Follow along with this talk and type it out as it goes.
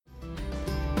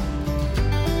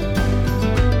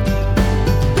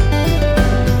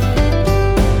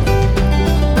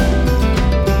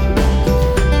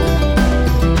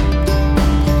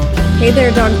Hey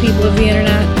there, dog people of the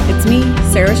internet. It's me,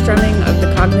 Sarah Strumming of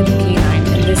The Cognitive Canine,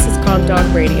 and this is Cog Dog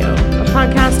Radio, a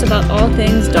podcast about all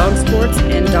things dog sports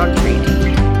and dog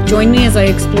training. Join me as I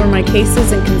explore my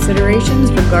cases and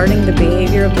considerations regarding the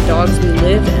behavior of the dogs we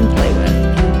live and play with.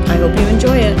 I hope you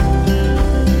enjoy it.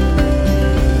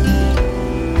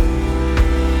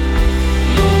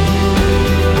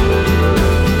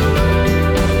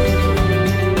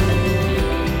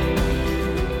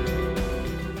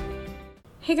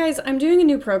 Hey guys, I'm doing a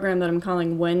new program that I'm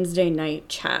calling Wednesday Night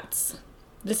Chats.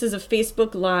 This is a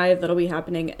Facebook Live that'll be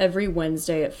happening every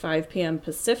Wednesday at 5 p.m.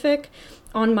 Pacific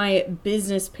on my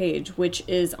business page, which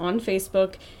is on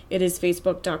Facebook. It is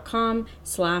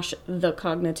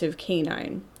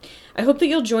facebook.com/thecognitive-canine. I hope that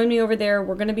you'll join me over there.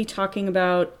 We're going to be talking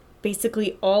about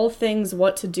basically all things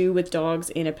what to do with dogs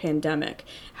in a pandemic.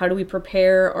 How do we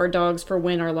prepare our dogs for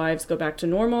when our lives go back to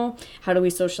normal? How do we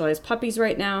socialize puppies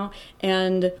right now?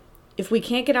 And if we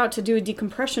can't get out to do a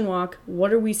decompression walk,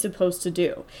 what are we supposed to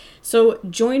do? So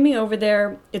join me over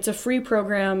there. It's a free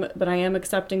program, but I am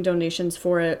accepting donations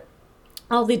for it.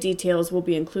 All the details will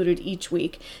be included each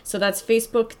week. So that's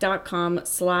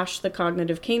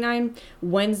facebook.com/thecognitive-canine,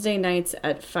 Wednesday nights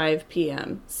at 5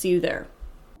 p.m. See you there.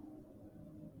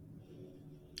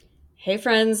 Hey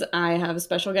friends, I have a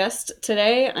special guest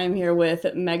today. I'm here with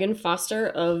Megan Foster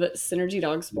of Synergy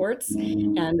Dog Sports,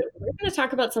 and we're going to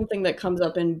talk about something that comes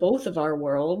up in both of our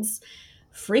worlds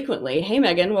frequently. Hey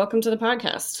Megan, welcome to the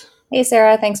podcast. Hey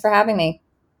Sarah, thanks for having me.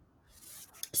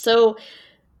 So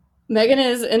Megan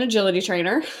is an agility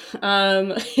trainer,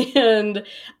 and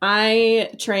I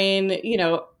train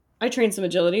some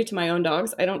agility to my own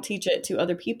dogs. I don't teach it to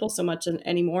other people so much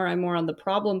anymore. I'm more on the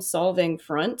problem solving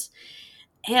front.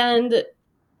 And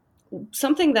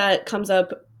something that comes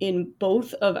up in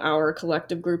both of our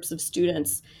collective groups of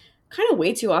students kind of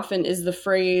way too often is the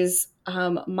phrase,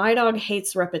 my dog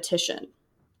hates repetition.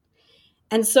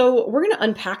 And so we're going to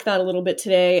unpack that a little bit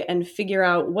today and figure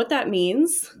out what that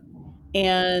means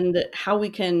and how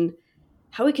we can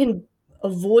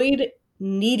avoid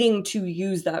needing to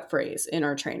use that phrase in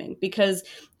our training. Because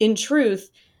in truth,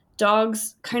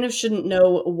 dogs kind of shouldn't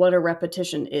know what a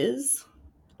repetition is,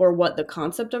 or what the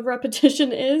concept of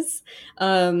repetition is.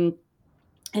 And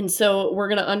so we're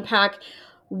going to unpack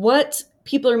what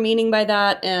people are meaning by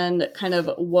that and kind of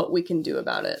what we can do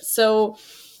about it. So,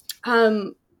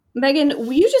 Megan,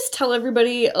 will you just tell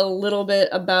everybody a little bit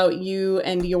about you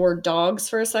and your dogs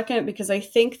for a second? Because I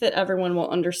think that everyone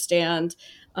will understand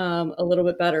a little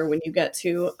bit better when you get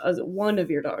to one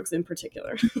of your dogs in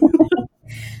particular.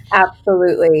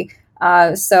 Absolutely.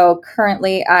 So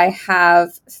currently I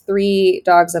have 3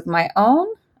 dogs of my own.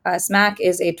 Smack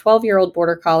is a 12-year-old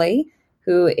border collie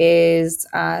who is,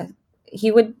 he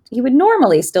would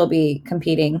normally still be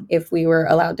competing if we were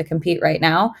allowed to compete right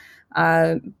now,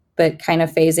 but kind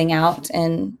of phasing out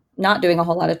and not doing a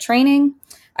whole lot of training.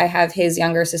 I have his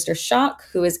younger sister Shock,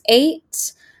 who is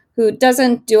 8, who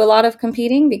doesn't do a lot of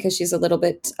competing because she's a little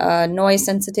bit noise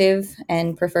sensitive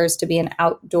and prefers to be an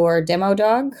outdoor demo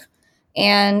dog.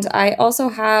 And I also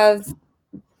have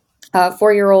a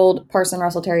 4-year-old Parson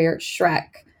Russell Terrier, Shrek,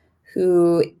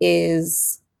 who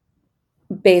is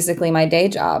basically my day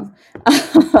job.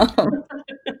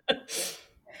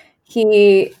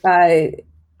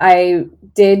 I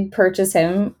did purchase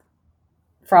him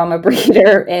from a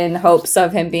breeder in hopes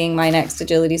of him being my next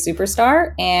agility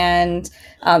superstar. And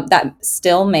that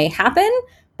still may happen,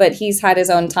 but he's had his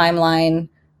own timeline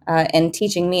and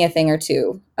teaching me a thing or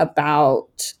two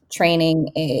about training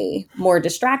a more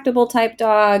distractible type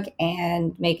dog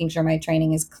and making sure my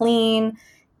training is clean.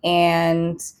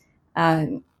 And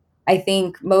I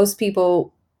think most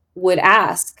people would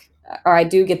ask, or I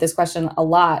do get this question a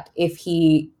lot, if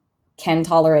he can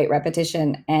tolerate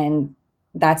repetition, and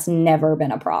that's never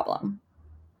been a problem.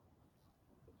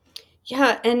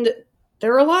 Yeah, and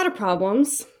there are a lot of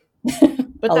problems,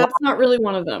 but that's not really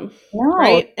one of them, no,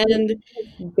 right? And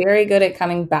very good at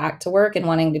coming back to work and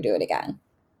wanting to do it again.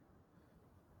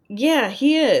 Yeah,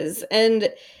 he is. And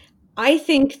I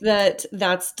think that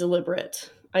that's deliberate.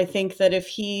 I think that if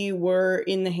he were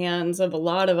in the hands of a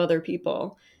lot of other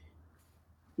people,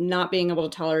 not being able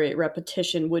to tolerate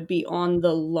repetition would be on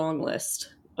the long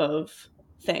list of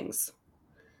things.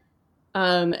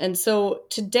 And so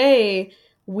today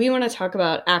we want to talk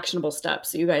about actionable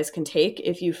steps that you guys can take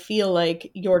if you feel like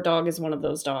your dog is one of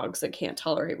those dogs that can't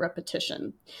tolerate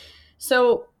repetition.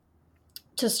 So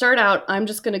to start out, I'm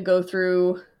just going to go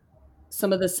through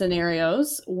some of the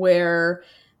scenarios where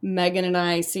Megan and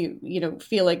I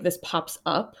feel like this pops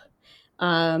up.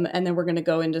 And then we're going to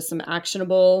go into some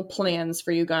actionable plans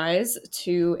for you guys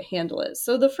to handle it.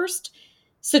 So the first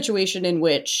situation in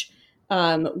which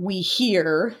we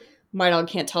hear my dog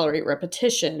can't tolerate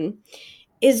repetition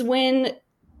is when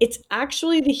it's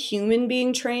actually the human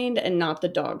being trained and not the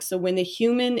dog. So when the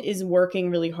human is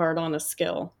working really hard on a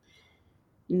skill,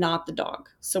 not the dog.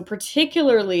 So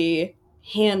particularly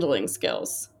handling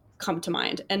skills come to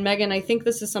mind. And Megan, I think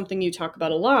this is something you talk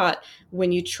about a lot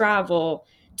when you travel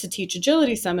to teach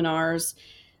agility seminars,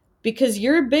 because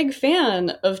you're a big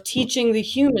fan of teaching the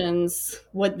humans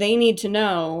what they need to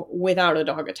know without a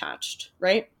dog attached,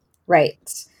 right?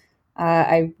 Right.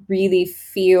 I really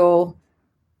feel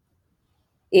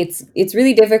it's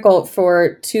really difficult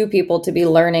for two people to be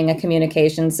learning a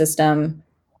communication system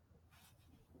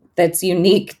that's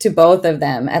unique to both of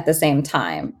them at the same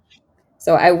time.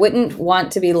 So I wouldn't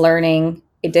want to be learning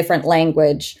a different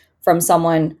language from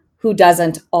someone who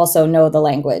doesn't also know the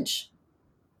language.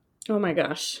 Oh my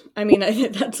gosh. I mean, I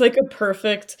think that's like a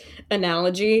perfect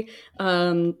analogy.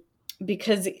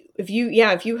 Because if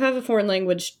you have a foreign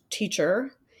language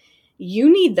teacher,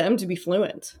 you need them to be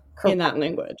fluent in Correct. that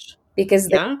language. Because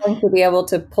they're Yeah. going to be able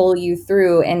to pull you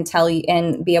through and tell you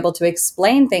and be able to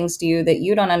explain things to you that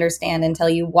you don't understand and tell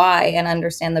you why and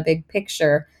understand the big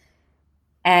picture.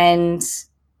 And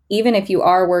even if you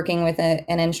are working with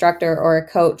an instructor or a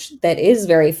coach that is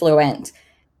very fluent,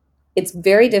 it's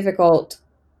very difficult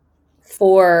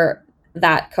for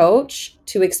that coach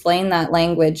to explain that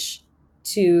language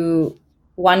to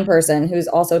one person who's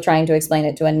also trying to explain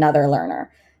it to another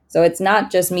learner. So it's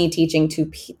not just me teaching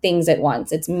things at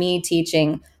once. It's me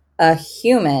teaching a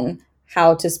human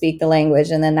how to speak the language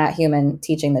and then that human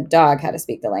teaching the dog how to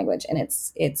speak the language, and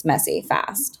it's messy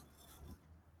fast.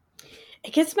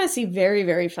 It gets messy very,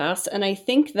 very fast. And I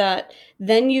think that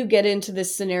then you get into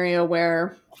this scenario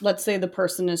where, let's say the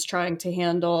person is trying to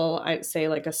handle, I'd say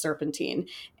like a serpentine,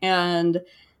 and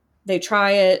they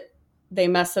try it, they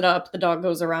mess it up, the dog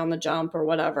goes around the jump or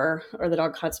whatever, or the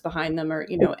dog cuts behind them, or,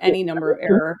 any number of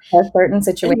error. A certain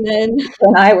situation And then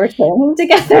and I were training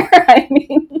together. I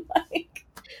mean,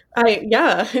 like,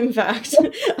 yeah, in fact.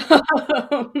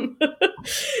 um,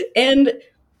 and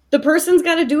the person's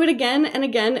got to do it again and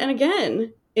again and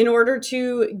again in order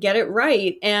to get it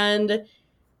right. And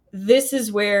this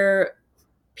is where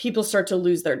people start to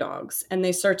lose their dogs and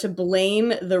they start to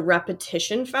blame the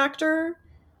repetition factor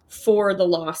for the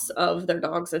loss of their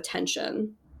dog's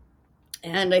attention.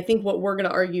 And I think what we're going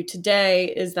to argue today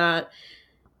is that,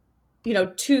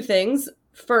 two things.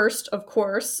 First, of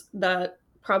course, that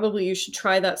probably you should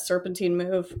try that serpentine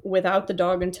move without the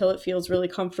dog until it feels really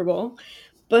comfortable.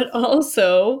 But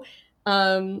also,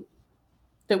 that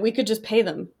we could just pay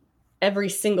them every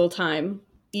single time,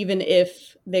 even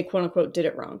if they quote unquote did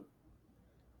it wrong.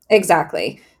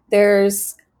 exactly. There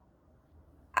is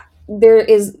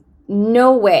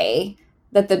no way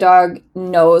that the dog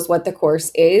knows what the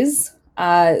course is.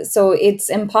 So it's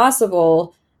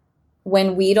impossible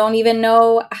when we don't even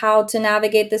know how to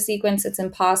navigate the sequence. It's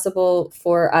impossible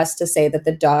for us to say that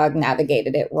the dog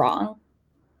navigated it wrong.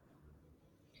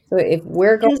 So if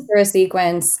we're going through a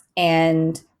sequence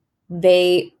and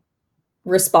they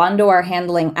respond to our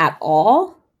handling at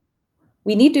all,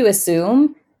 we need to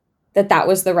assume that that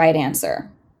was the right answer.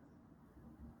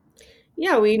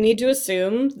 Yeah, we need to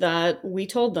assume that we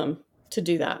told them to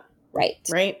do that. Right.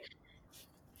 Right.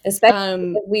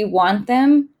 Especially if we want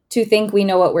them to think we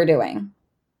know what we're doing.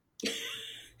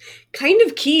 Kind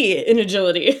of key in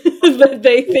agility that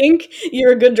they think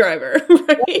you're a good driver,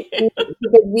 right?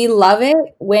 We love it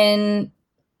when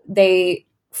they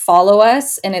follow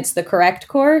us and it's the correct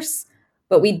course,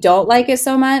 but we don't like it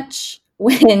so much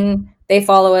when they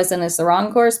follow us and it's the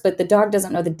wrong course, but the dog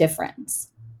doesn't know the difference.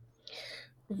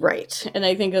 Right. And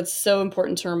I think that's so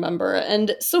important to remember.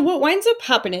 And so what winds up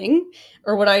happening,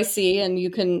 or what I see, and you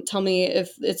can tell me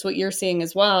if it's what you're seeing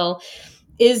as well,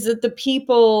 is that the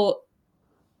people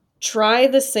try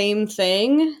the same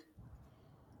thing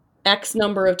X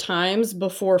number of times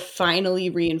before finally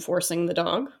reinforcing the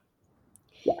dog.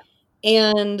 Yeah.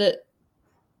 And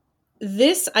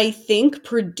this, I think,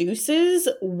 produces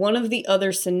one of the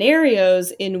other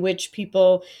scenarios in which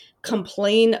people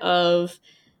complain of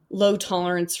low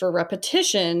tolerance for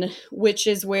repetition, which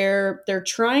is where they're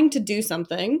trying to do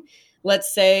something,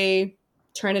 let's say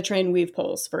trying to train weave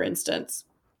poles, for instance,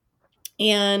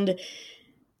 and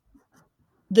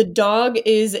the dog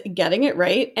is getting it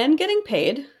right and getting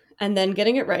paid, and then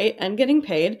getting it right and getting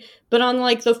paid. But on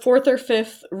like the fourth or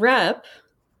fifth rep,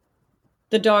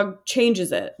 the dog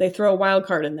changes it. They throw a wild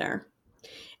card in there.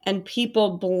 And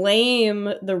people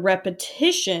blame the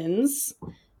repetitions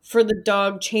for the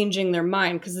dog changing their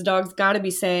mind, because the dog's got to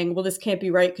be saying, well, this can't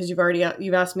be right because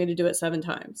you've asked me to do it 7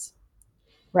 times.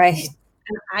 Right.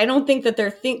 And I don't think that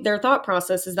their thought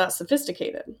process is that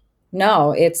sophisticated.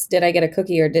 No, it's did I get a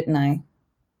cookie or didn't I?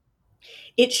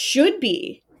 It should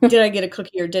be, did I get a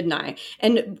cookie or didn't I?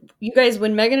 And you guys,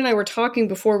 when Megan and I were talking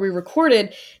before we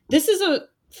recorded, this is a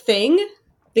thing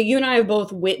that you and I have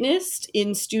both witnessed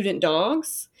in student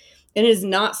dogs. And it is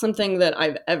not something that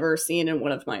I've ever seen in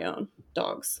one of my own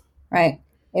dogs. Right.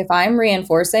 If I'm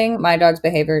reinforcing, my dog's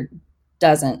behavior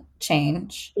doesn't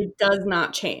change. It does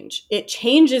not change. It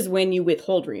changes when you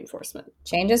withhold reinforcement.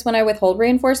 Changes when I withhold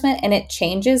reinforcement, and it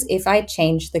changes if I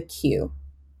change the cue.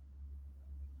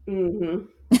 Mm-hmm.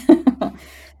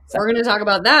 So we're going to talk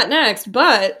about that next.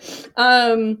 But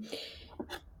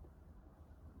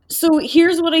so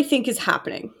here's what I think is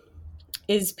happening.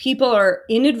 Is people are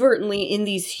inadvertently in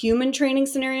these human training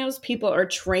scenarios, people are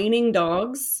training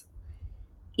dogs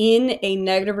in a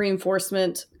negative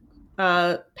reinforcement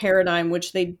paradigm,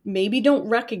 which they maybe don't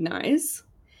recognize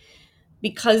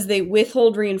because they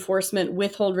withhold reinforcement,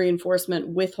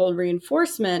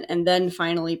 and then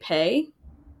finally pay.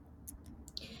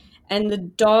 And the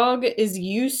dog is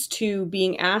used to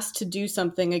being asked to do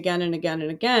something again and again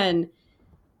and again,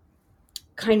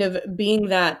 kind of being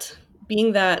that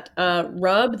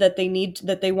rub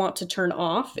that they want to turn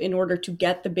off in order to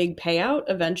get the big payout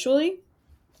eventually.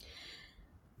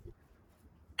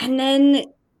 And then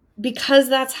because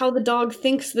that's how the dog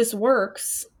thinks this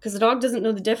works, because the dog doesn't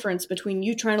know the difference between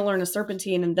you trying to learn a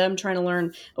serpentine and them trying to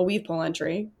learn a weave pole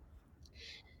entry.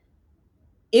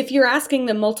 If you're asking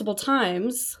them multiple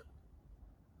times,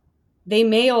 they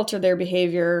may alter their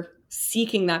behavior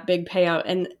seeking that big payout,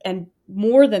 and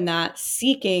more than that,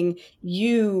 seeking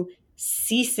you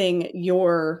ceasing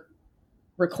your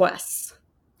requests.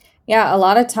 Yeah, a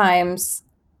lot of times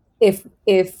if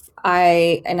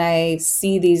I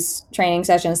see these training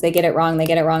sessions, they get it wrong, they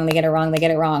get it wrong, they get it wrong, they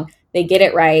get it wrong. They get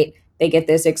it right, they get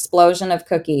this explosion of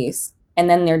cookies, and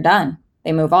then they're done.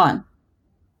 They move on.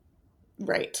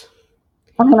 Right.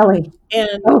 Finally.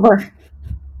 And over.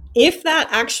 If that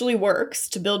actually works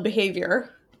to build behavior,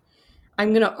 I'm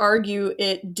going to argue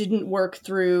it didn't work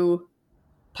through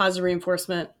positive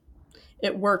reinforcement.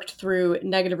 It worked through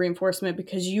negative reinforcement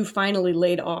because you finally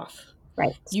laid off.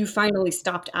 Right. You finally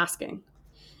stopped asking.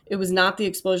 It was not the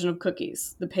explosion of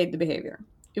cookies that paid the behavior.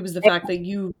 It was the fact that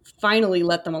you finally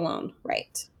let them alone.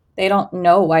 Right. They don't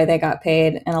know why they got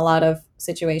paid in a lot of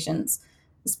situations,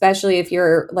 especially if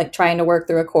you're like trying to work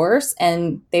through a course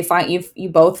and they find you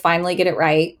both finally get it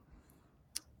right.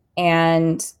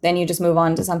 And then you just move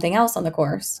on to something else on the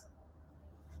course.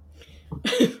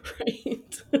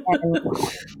 Right. And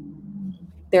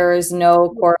there is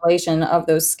no correlation of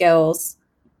those skills.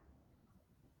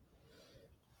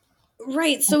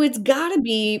 Right. So it's got to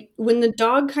be when the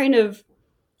dog kind of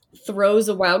throws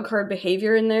a wild card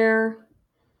behavior in there,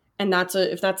 and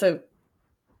if that's a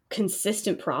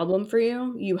consistent problem for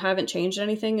you, you haven't changed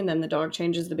anything, and then the dog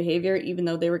changes the behavior even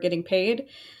though they were getting paid.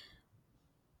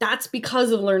 That's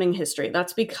because of learning history.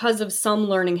 That's because of some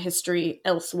learning history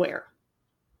elsewhere.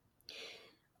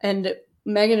 And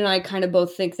Megan and I kind of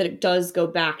both think that it does go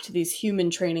back to these human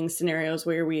training scenarios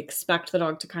where we expect the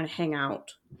dog to kind of hang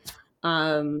out.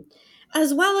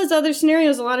 As well as other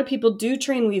scenarios, a lot of people do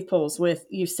train weave poles with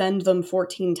you send them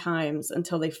 14 times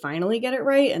until they finally get it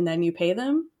right and then you pay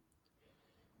them.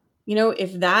 You know,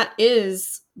 if that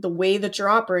is the way that you're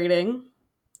operating,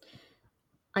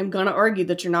 I'm going to argue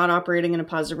that you're not operating in a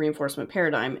positive reinforcement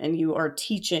paradigm and you are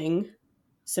teaching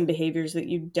some behaviors that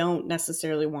you don't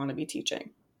necessarily want to be teaching.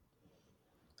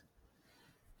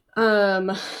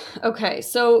 Okay,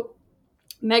 so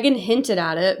Megan hinted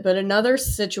at it, but another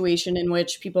situation in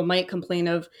which people might complain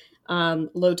of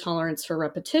low tolerance for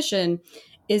repetition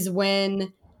is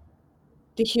when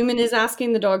the human is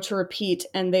asking the dog to repeat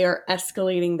and they are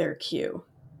escalating their cue.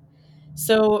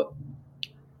 So,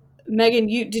 Megan,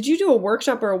 did you do a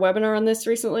workshop or a webinar on this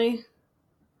recently?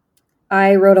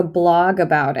 I wrote a blog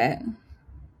about it.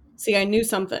 See, I knew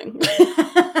something.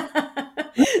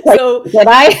 So did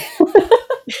I?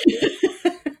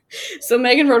 So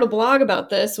Megan wrote a blog about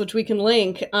this, which we can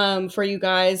link for you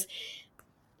guys.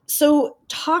 So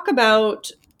talk about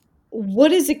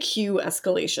what is a cue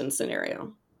escalation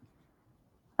scenario?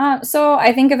 So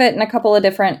I think of it in a couple of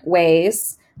different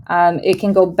ways. It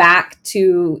can go back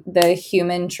to the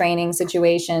human training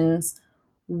situations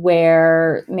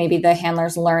where maybe the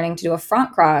handler's learning to do a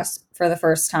front cross for the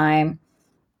first time,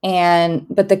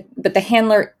 but the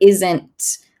handler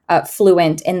isn't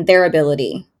fluent in their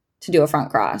ability to do a front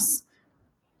cross.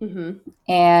 Mm-hmm.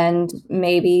 And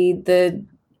maybe the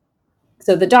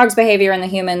dog's behavior and the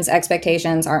human's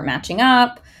expectations aren't matching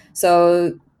up.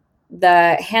 So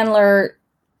the handler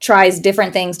tries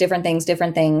different things to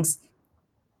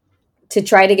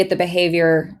try to get the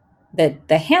behavior that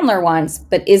the handler wants,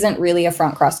 but isn't really a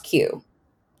front cross cue.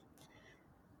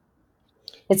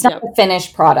 It's not Yep. the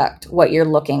finished product, what you're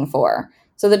looking for.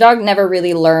 So the dog never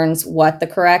really learns what the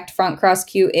correct front cross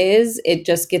cue is. It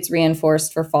just gets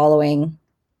reinforced for following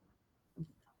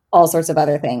all sorts of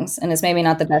other things. And it's maybe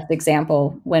not the best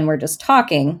example when we're just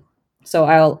talking. So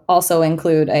I'll also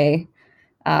include a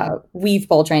weave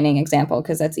pole training example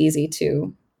because that's easy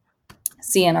to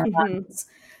see in our minds.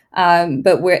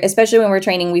 But we're especially when we're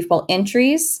training weave pole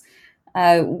entries,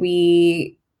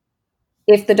 we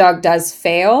if the dog does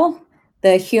fail,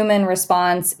 the human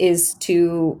response is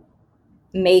to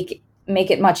make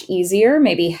it much easier,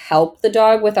 maybe help the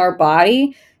dog with our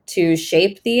body to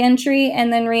shape the entry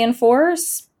and then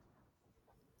reinforce.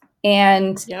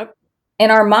 And Yep.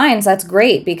 in our minds, that's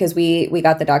great because we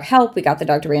got the dog help, we got the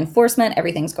dog to reinforcement,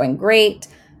 everything's going great.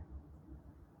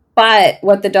 But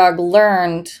what the dog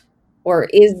learned or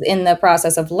is in the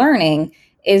process of learning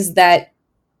is that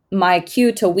my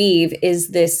cue to weave is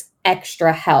this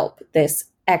extra help, this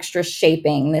extra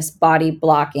shaping, this body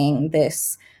blocking,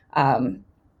 this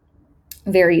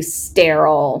very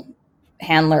sterile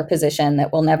handler position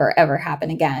that will never ever happen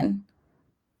again.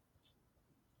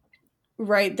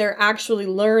 Right. They're actually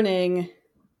learning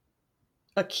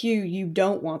a cue you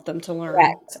don't want them to learn.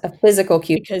 Correct. A physical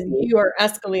cue. Because you are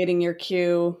escalating your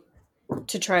cue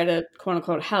to try to quote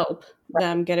unquote help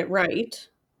them get it right.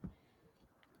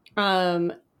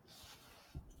 And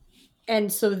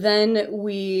so then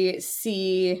we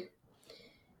see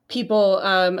people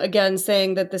again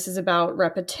saying that this is about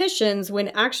repetitions when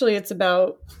actually it's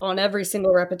about on every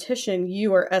single repetition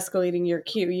you are escalating your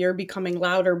cue, you're becoming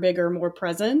louder, bigger, more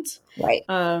present, right,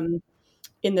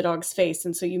 in the dog's face.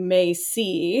 And so you may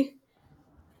see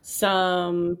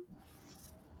some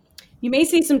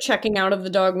checking out of the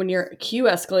dog when you're cue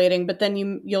escalating, but then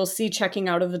you'll see checking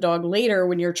out of the dog later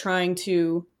when you're trying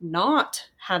to not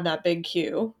have that big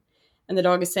cue and the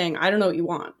dog is saying, I don't know what you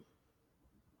want.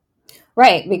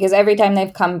 Right, because every time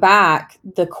they've come back,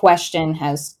 the question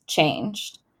has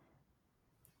changed.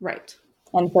 Right.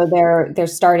 And so they're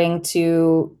starting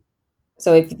to,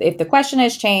 so if the question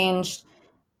has changed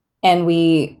and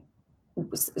if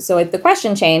the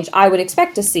question changed, I would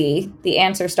expect to see the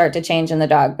answer start to change in the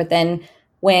dog. But then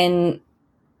when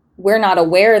we're not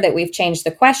aware that we've changed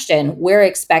the question, we're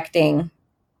expecting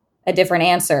a different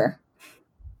answer.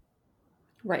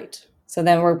 Right. So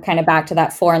then we're kind of back to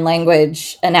that foreign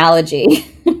language analogy.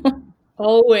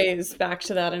 Always back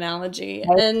to that analogy.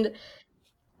 Right. And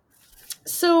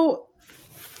so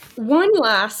one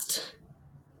last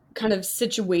kind of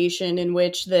situation in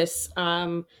which this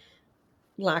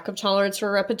lack of tolerance for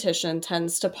repetition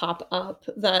tends to pop up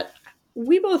that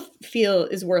we both feel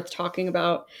is worth talking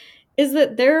about is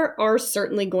that there are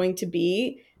certainly going to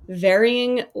be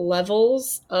varying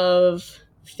levels of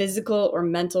physical or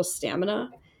mental stamina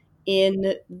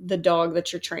in the dog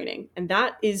that you're training. And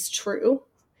that is true.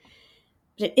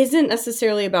 But it isn't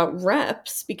necessarily about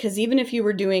reps, because even if you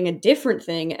were doing a different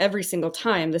thing every single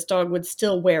time, this dog would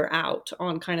still wear out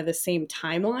on kind of the same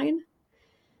timeline.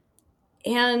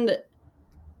 And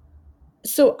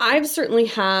so I've certainly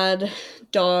had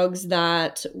dogs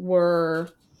that were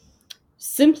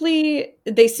simply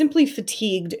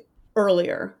fatigued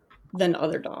earlier than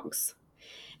other dogs.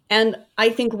 And I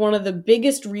think one of the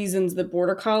biggest reasons that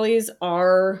Border Collies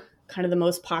are kind of the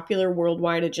most popular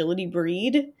worldwide agility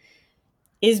breed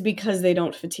is because they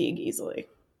don't fatigue easily.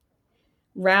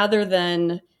 Rather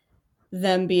than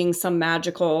them being some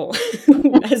magical,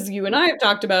 as you and I have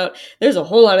talked about, there's a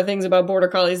whole lot of things about Border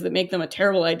Collies that make them a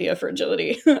terrible idea for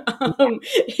agility.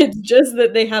 It's just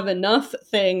that they have enough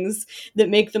things that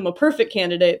make them a perfect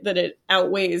candidate that it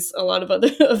outweighs a lot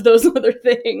of those other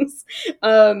things.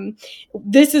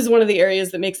 This is one of the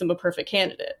areas that makes them a perfect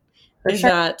candidate, for sure.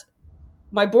 That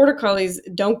my Border Collies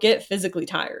don't get physically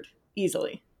tired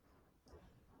easily.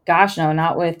 Gosh, no,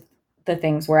 not with the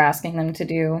things we're asking them to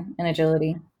do in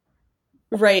agility.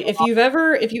 Right. If you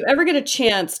ever get a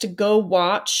chance to go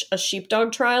watch a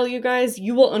sheepdog trial, you guys,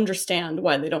 you will understand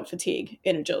why they don't fatigue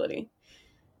in agility.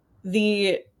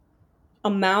 The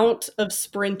amount of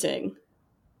sprinting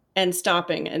and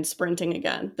stopping and sprinting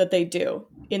again that they do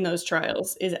in those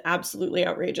trials is absolutely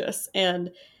outrageous.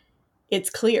 And it's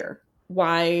clear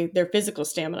why their physical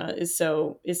stamina is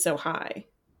so high.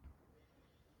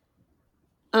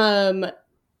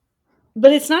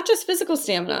 But it's not just physical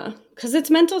stamina, because it's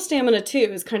mental stamina too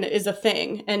is a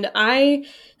thing. And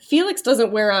Felix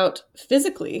doesn't wear out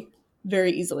physically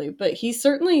very easily, but he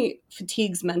certainly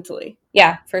fatigues mentally.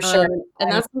 Yeah, for sure. And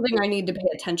that's something I need to pay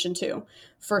attention to,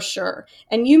 for sure.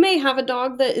 And you may have a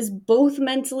dog that is both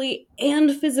mentally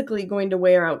and physically going to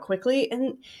wear out quickly.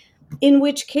 And In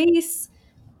which case,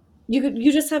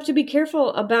 you just have to be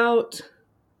careful about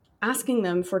asking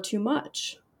them for too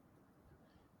much.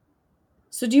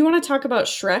 So do you want to talk about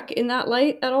Shrek in that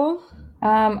light at all?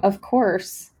 Of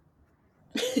course,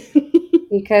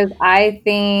 because I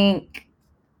think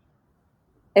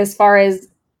as far as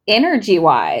energy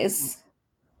wise,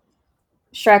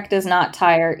 Shrek does not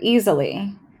tire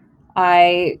easily.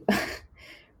 I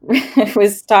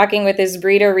was talking with his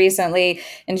breeder recently,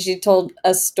 and she told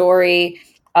a story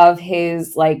of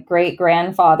his like great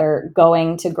grandfather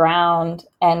going to ground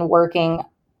and working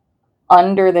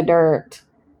under the dirt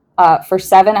for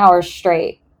 7 hours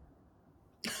straight.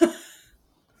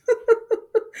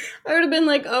 I would have been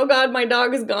like, oh God, my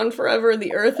dog is gone forever.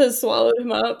 The earth has swallowed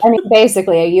him up. I mean,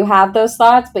 basically, you have those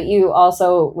thoughts, but you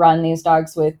also run these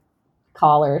dogs with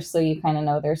collars, so you kind of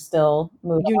know they're still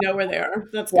moving. You know where they are.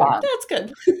 That's good. Yeah. That's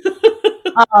good.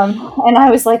 And I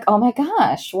was like, oh my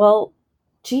gosh, well,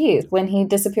 geez, when he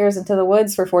disappears into the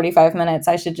woods for 45 minutes,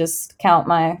 I should just count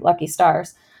my lucky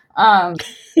stars. Um,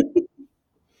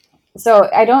 so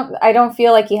I don't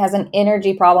feel like he has an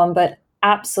energy problem, but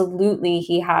absolutely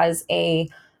he has a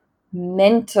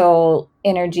mental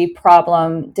energy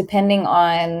problem depending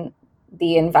on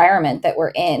the environment that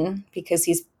we're in, because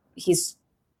he's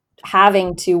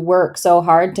having to work so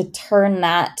hard to turn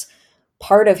that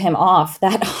part of him off,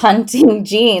 that hunting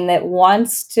gene that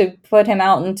wants to put him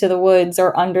out into the woods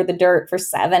or under the dirt for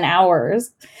 7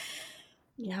 hours.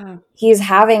 Yeah. He's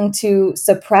having to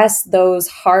suppress those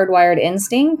hardwired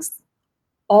instincts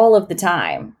all of the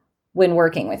time when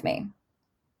working with me.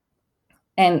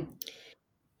 And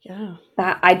yeah,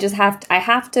 that I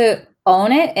have to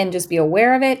own it and just be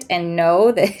aware of it and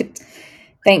know that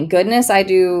thank goodness I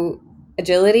do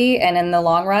agility, and in the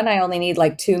long run I only need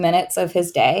like 2 minutes of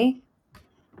his day.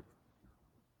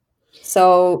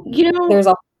 So there's a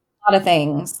lot of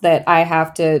things that I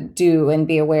have to do and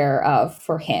be aware of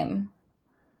for him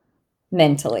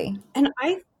mentally. And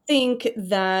I think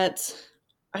that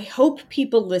I hope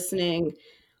people listening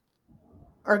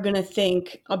are going to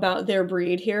think about their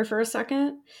breed here for a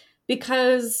second,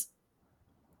 because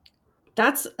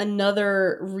that's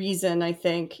another reason I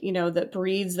think, that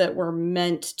breeds that were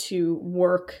meant to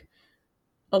work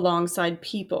alongside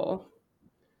people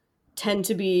tend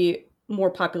to be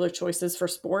more popular choices for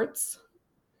sports,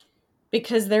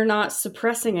 because they're not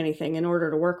suppressing anything in order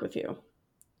to work with you.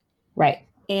 Right.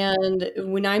 And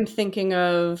when I'm thinking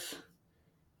of,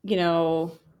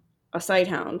 a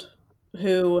sighthound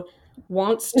who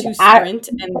wants to sprint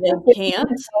and they can't.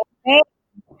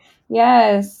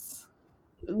 Yes.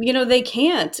 They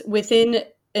can't. Within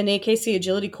an AKC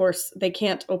agility course, they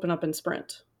can't open up and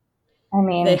sprint. I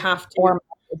mean, they have to.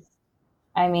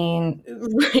 Right.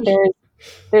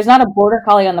 There's not a border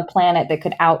collie on the planet that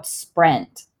could out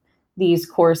sprint these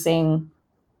coursing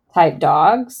type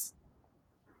dogs.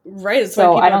 Right. It's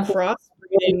so why people are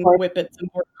crossbreeding whippets and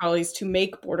border collies to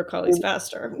make border collies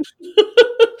faster.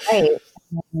 Right.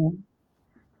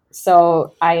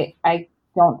 So I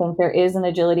don't think there is an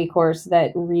agility course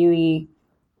that really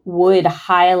would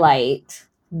highlight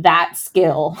that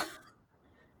skill.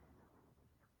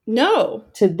 No.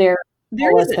 To their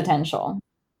fullest potential.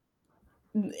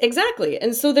 Exactly.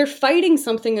 And so they're fighting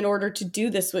something in order to do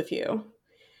this with you.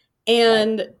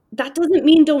 And that doesn't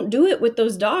mean don't do it with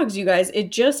those dogs, you guys.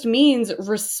 It just means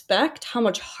respect how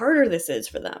much harder this is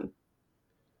for them.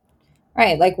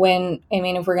 Right. Like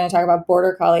if we're going to talk about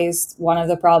border collies, one of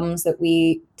the problems that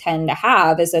we tend to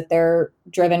have is that they're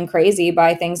driven crazy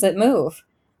by things that move,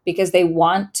 because they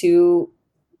want to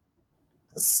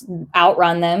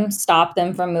outrun them, stop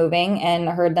them from moving, and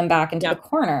herd them back into the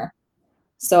corner.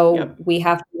 So we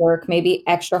have to work maybe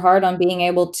extra hard on being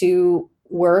able to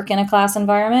work in a class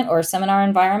environment or a seminar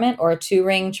environment or a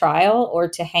 2-ring trial, or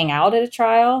to hang out at a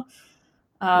trial.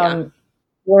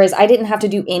 Whereas I didn't have to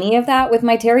do any of that with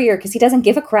my terrier, because he doesn't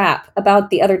give a crap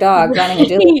about the other dog running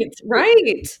agility.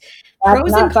 Right.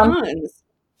 Pros and cons.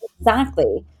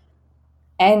 Exactly.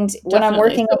 And when I'm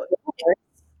working,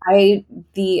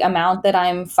 the amount that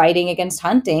I'm fighting against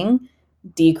hunting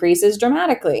decreases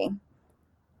dramatically.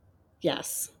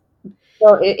 Yes.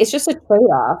 So it's just a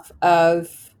trade-off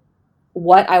of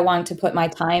what I want to put my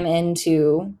time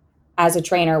into as a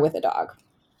trainer with a dog.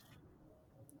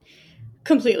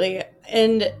 Completely.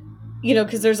 And,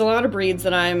 because there's a lot of breeds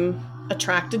that I'm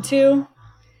attracted to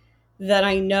that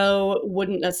I know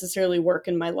wouldn't necessarily work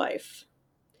in my life,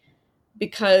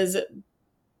 because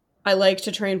I like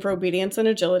to train for obedience and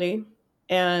agility.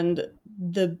 And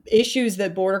the issues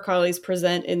that border collies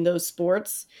present in those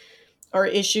sports are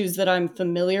issues that I'm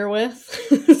familiar with.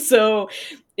 So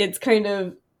it's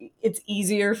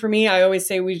easier for me. I always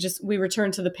say we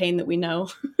return to the pain that we know.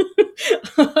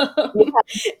 Yeah.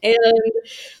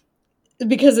 And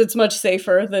because it's much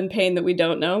safer than pain that we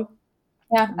don't know.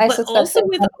 Yeah, I But suspect also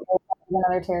there's with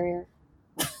another terrier.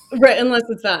 right, unless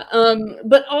it's that.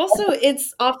 But also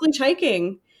it's off-leash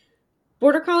hiking.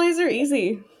 Border collies are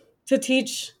easy to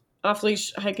teach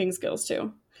off-leash hiking skills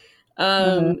to.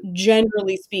 Hmm.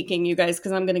 Generally speaking, you guys,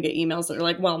 because I'm going to get emails that are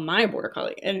like, well, my border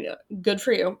collie, and good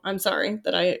for you. I'm sorry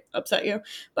that I upset you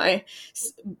by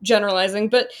generalizing,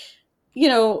 but you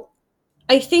know,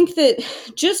 I think that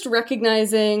just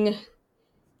recognizing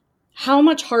how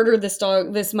much harder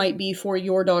this might be for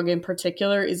your dog in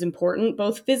particular is important,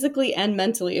 both physically and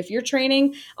mentally. If you're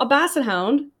training a basset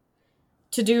hound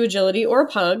to do agility, or a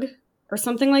pug or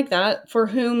something like that, for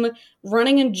whom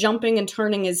running and jumping and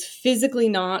turning is physically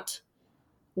not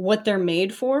what they're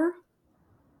made for,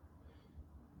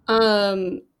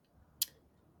 um,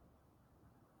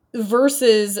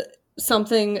 versus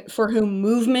something for whom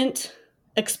movement,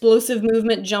 explosive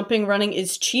movement, jumping, running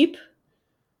is cheap,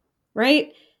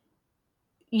 right?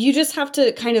 You just have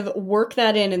to kind of work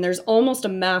that in, and there's almost a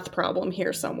math problem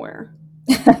here somewhere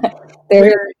There,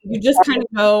 where you just kind of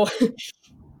go,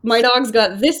 my dog's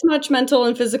got this much mental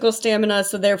and physical stamina,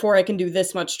 so therefore I can do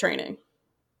this much training.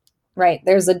 right.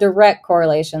 There's a direct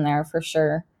correlation there for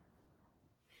sure.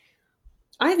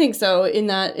 I think so,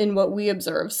 in what we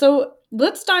observe. So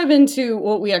let's dive into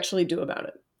what we actually do about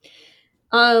it.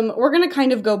 We're going to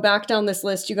kind of go back down this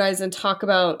list, you guys, and talk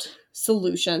about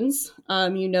solutions.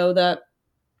 You know that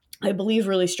I believe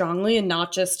really strongly in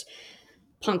not just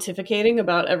pontificating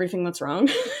about everything that's wrong,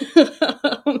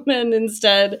 and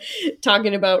instead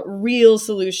talking about real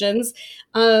solutions.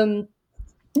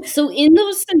 So in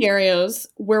those scenarios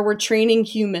where we're training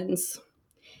humans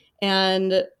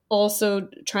and also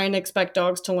trying to expect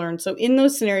dogs to learn. So in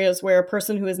those scenarios where a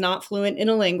person who is not fluent in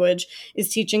a language is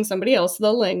teaching somebody else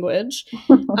the language,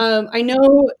 I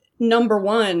know number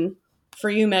one for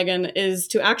you, Megan, is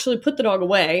to actually put the dog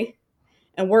away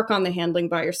and work on the handling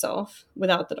by yourself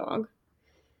without the dog.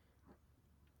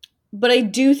 But I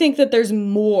do think that there's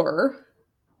more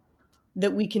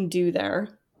that we can do there.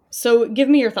 So give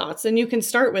me your thoughts, and you can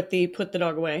start with the put the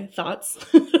dog away thoughts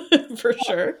for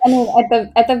sure. I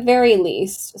mean, at the very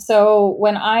least. So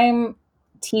when I'm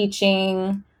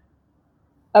teaching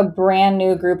a brand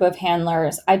new group of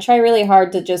handlers, I try really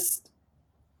hard to just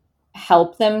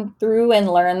help them through and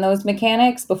learn those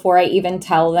mechanics before I even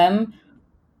tell them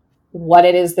what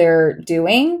it is they're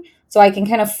doing. So I can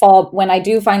kind of fall when I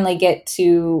do finally get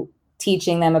to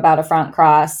teaching them about a front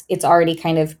cross, it's already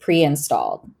kind of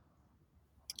pre-installed.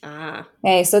 Ah,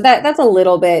 Okay, so that's a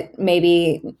little bit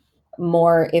maybe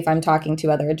more if I'm talking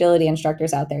to other agility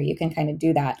instructors out there, you can kind of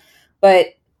do that. But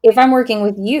if I'm working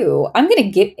with you, I'm going to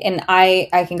get, and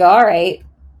I can go, all right,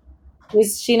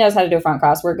 she knows how to do a front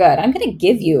cross. We're good. I'm going to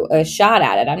give you a shot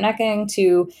at it. I'm not going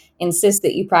to insist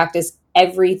that you practice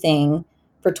everything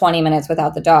for 20 minutes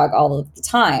without the dog all of the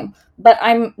time. But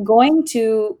I'm going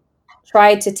to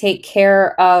try to take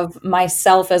care of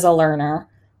myself as a learner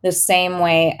the same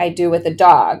way I do with a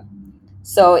dog.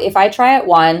 So if I try it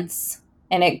once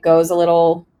and it goes a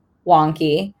little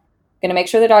wonky, I'm going to make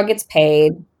sure the dog gets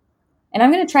paid, and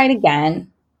I'm going to try it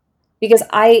again because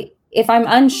if I'm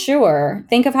unsure,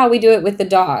 think of how we do it with the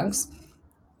dogs.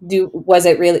 Was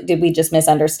it really, did we just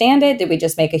misunderstand it? Did we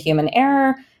just make a human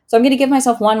error? So I'm going to give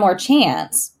myself one more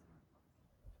chance,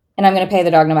 and I'm going to pay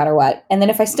the dog no matter what. And then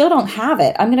if I still don't have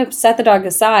it, I'm going to set the dog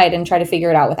aside and try to figure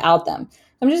it out without them.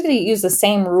 I'm just going to use the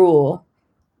same rule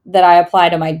that I apply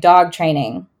to my dog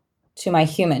training to my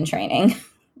human training.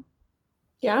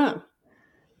 yeah.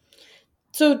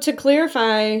 So to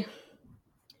clarify,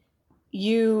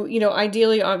 you know,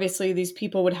 ideally, obviously, these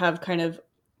people would have kind of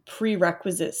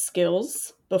prerequisite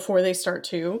skills before they start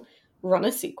to run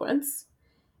a sequence.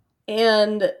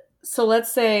 And so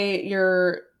let's say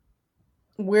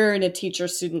we're in a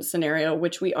teacher-student scenario,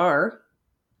 which we are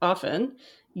often,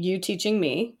 you teaching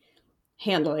me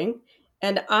handling,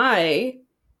 and I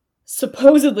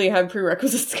supposedly have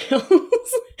prerequisite skills.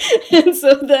 And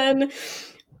so then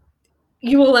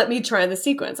you will let me try the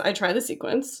sequence. I try the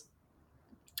sequence.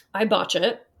 I botch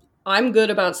it. I'm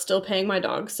good about still paying my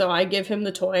dog, so I give him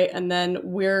the toy, and then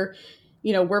we're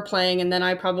playing, and then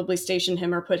I probably station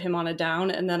him or put him on a down,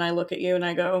 and then I look at you and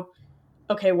I go,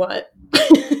 okay, what?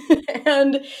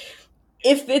 And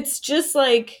if it's just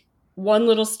like one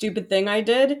little stupid thing I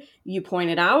did, you point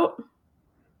it out.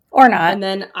 Or not. And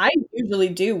then I usually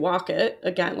do walk it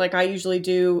again. Like I usually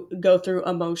do go through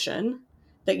a motion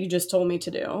that you just told me to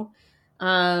do.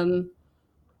 And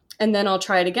then I'll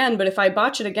try it again. But if I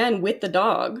botch it again with the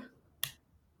dog,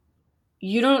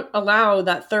 you don't allow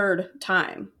that third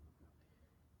time.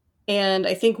 And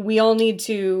I think we all need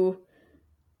to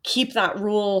keep that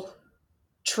rule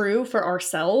true for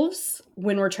ourselves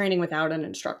when we're training without an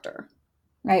instructor.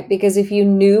 Right? Because if you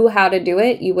knew how to do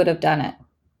it, you would have done it.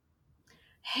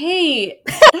 Hey,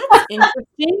 that's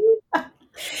interesting.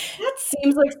 That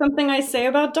seems like something I say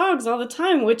about dogs all the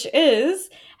time, which is,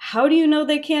 how do you know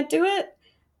they can't do it?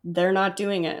 They're not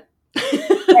doing it.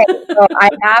 Right. So I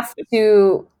have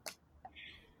to,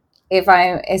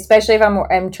 especially if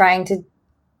I'm trying to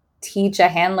teach a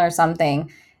handler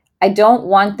something, I don't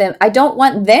want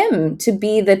them to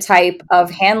be the type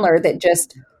of handler that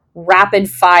just rapid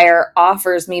fire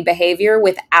offers me behavior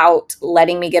without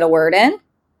letting me get a word in. I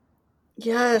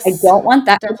Yes, don't want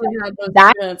that. definitely had those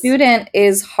That students. student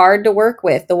is hard to work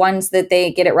with. The ones that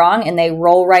they get it wrong and they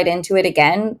roll right into it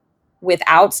again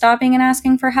without stopping and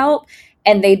asking for help,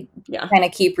 and they Yeah. kind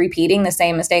of keep repeating the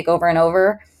same mistake over and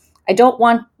over. I don't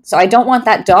want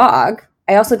that dog.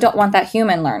 I also don't want that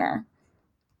human learner.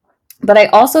 But I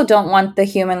also don't want the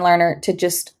human learner to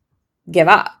just give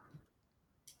up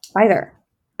either.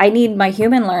 I need my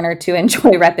human learner to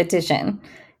enjoy repetition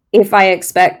if I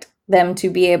expect them to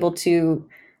be able to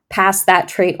pass that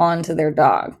trait on to their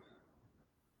dog.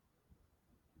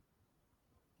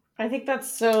 I think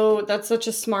that's such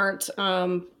a smart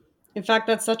in fact,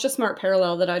 that's such a smart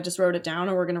parallel that I just wrote it down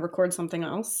and we're going to record something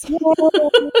else.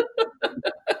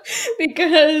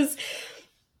 Because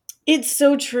it's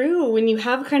so true when you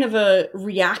have kind of a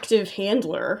reactive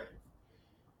handler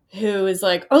who is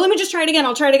like, "Oh, let me just try it again.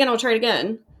 I'll try it again. I'll try it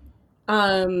again."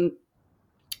 Um,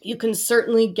 you can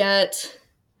certainly get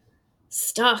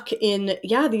stuck in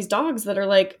these dogs that are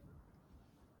like,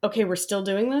 "Okay, we're still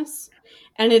doing this."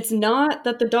 And it's not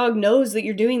that the dog knows that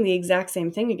you're doing the exact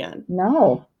same thing again.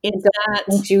 No. It's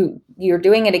that You're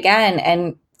doing it again,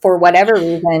 and for whatever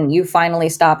reason, you finally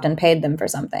stopped and paid them for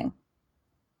something.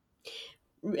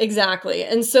 exactly.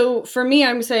 And so for me,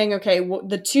 I'm saying, okay,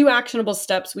 the two actionable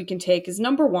steps we can take is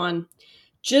number one,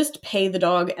 just pay the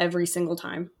dog every single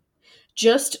time.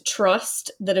 Just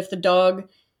trust that if the dog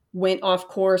went off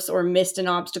course or missed an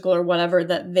obstacle or whatever,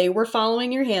 that they were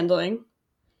following your handling.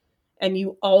 And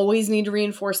you always need to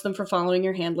reinforce them for following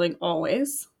your handling,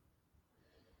 always.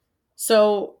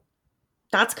 So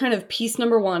that's kind of piece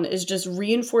number one, is just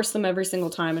reinforce them every single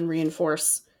time and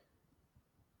reinforce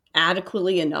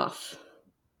adequately enough.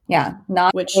 Yeah,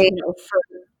 Which,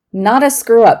 not a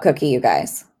screw up cookie, you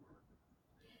guys.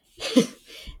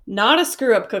 not a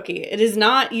screw up cookie. It is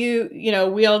not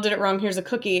we all did it wrong, here's a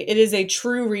cookie. It is a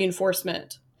true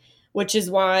reinforcement, which is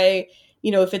why,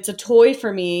 if it's a toy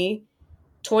for me,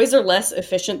 toys are less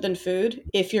efficient than food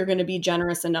if you're going to be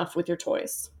generous enough with your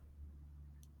toys.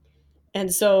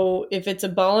 And so if it's a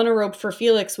ball and a rope for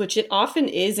Felix, which it often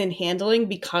is in handling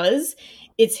because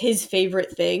it's his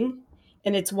favorite thing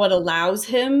and it's what allows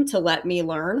him to let me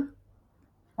learn.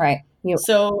 Right.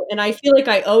 So, and I feel like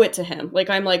I owe it to him. Like,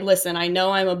 I'm like, listen, I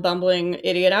know I'm a bumbling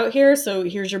idiot out here, so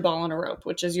here's your ball and a rope,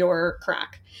 which is your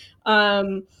crack.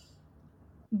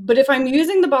 But if I'm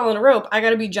using the ball and a rope, I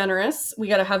got to be generous. We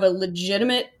got to have a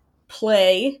legitimate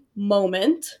play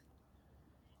moment.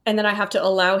 And then I have to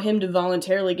allow him to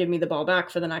voluntarily give me the ball back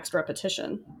for the next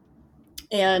repetition.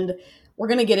 And we're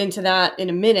going to get into that in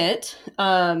a minute,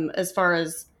 as far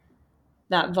as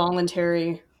that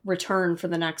voluntary return for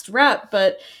the next rep.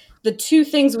 But the two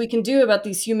things we can do about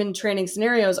these human training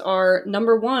scenarios are,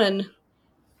 number one,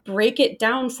 break it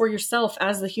down for yourself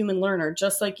as the human learner,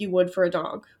 just like you would for a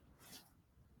dog.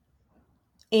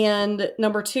 And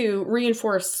number two,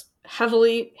 reinforce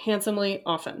heavily, handsomely,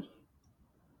 often.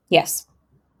 Yes.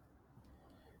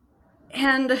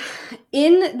 And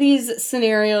in these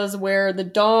scenarios where the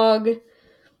dog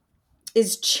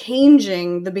is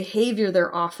changing the behavior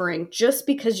they're offering just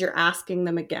because you're asking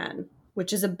them again,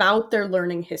 which is about their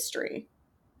learning history,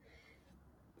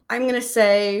 I'm going to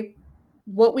say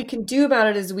what we can do about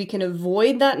it is we can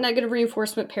avoid that negative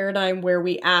reinforcement paradigm where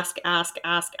we ask.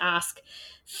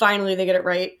 Finally, they get it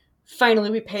right. Finally,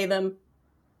 we pay them.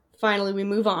 Finally, we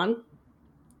move on.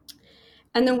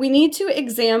 And then we need to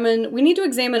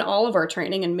examine all of our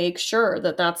training and make sure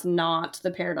that that's not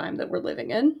the paradigm that we're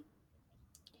living in.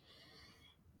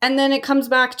 And then it comes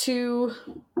back to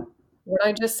what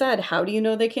I just said. How do you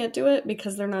know they can't do it?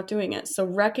 Because they're not doing it. So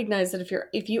recognize that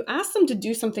if you ask them to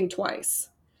do something twice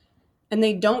and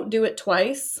they don't do it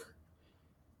twice,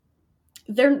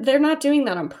 they're not doing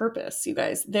that on purpose, you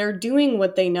guys. They're doing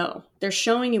what they know. They're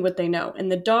showing you what they know.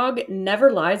 And the dog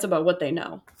never lies about what they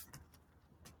know.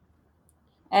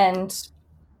 And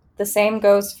the same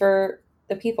goes for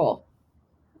the people.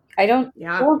 I don't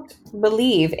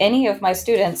believe any of my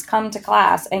students come to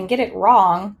class and get it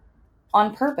wrong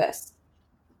on purpose.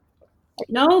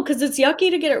 No, because it's yucky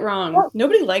to get it wrong. Well,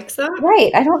 Nobody likes that.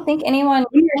 right. I don't think anyone.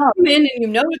 When you're No, human and you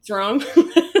know it's wrong,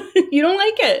 you don't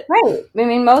like it. right. I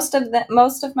mean, most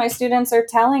of my students are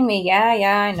telling me,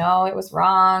 yeah, I know it was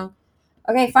wrong.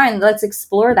 Okay, fine. Let's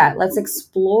explore that. Let's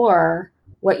explore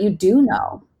what you do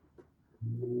know.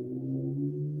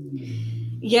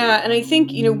 Yeah, and I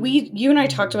think, you and I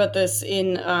talked about this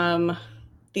in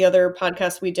the other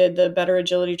podcast we did, the Better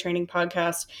Agility Training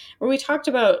podcast, where we talked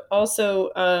about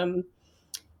also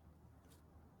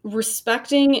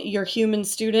respecting your human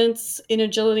students in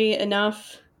agility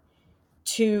enough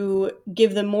to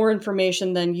give them more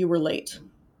information than you were late.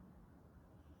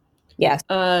 Yes.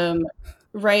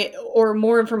 Right, or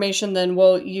more information than,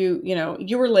 well, you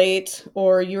were late,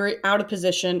 or you were out of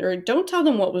position, or don't tell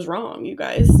them what was wrong, you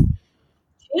guys.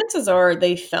 Chances are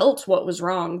they felt what was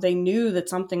wrong. They knew that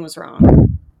something was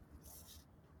wrong.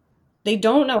 They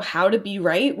don't know how to be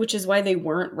right, which is why they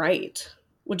weren't right.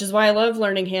 Which is why I love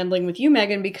learning handling with you,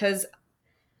 Megan, because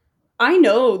I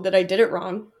know that I did it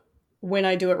wrong when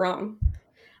I do it wrong.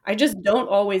 I just don't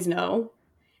always know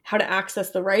how to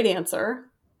access the right answer.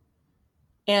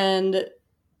 And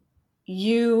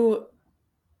you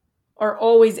are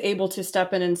always able to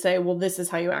step in and say, well, this is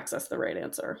how you access the right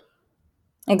answer.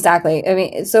 Exactly. I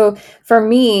mean, so for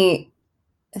me,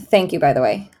 thank you, by the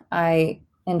way. I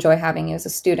enjoy having you as a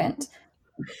student.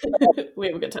 We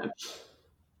have a good time.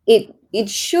 It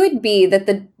should be that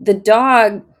the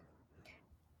dog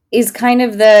is kind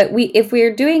of the we if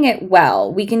we're doing it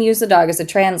well, we can use the dog as a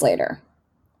translator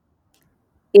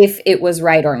if it was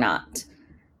right or not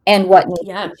and what needs to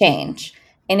Yes. change.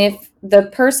 And if the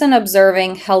person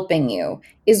observing helping you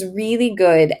is really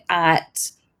good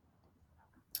at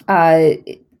uh,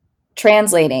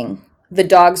 translating the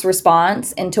dog's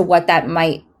response into what that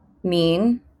might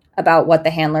mean about what the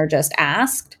handler just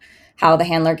asked, how the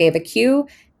handler gave a cue,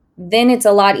 then it's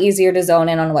a lot easier to zone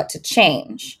in on what to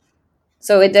change.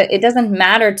 So it doesn't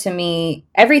matter to me.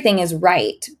 Everything is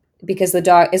right because the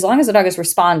dog, as long as the dog is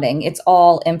responding, it's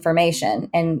all information,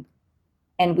 and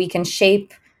we can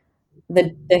shape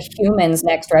the human's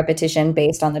next repetition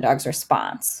based on the dog's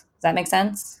response. Does that make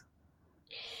sense?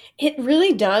 It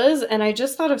really does. And I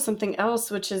just thought of something else,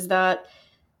 which is that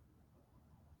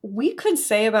we could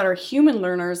say about our human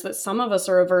learners that some of us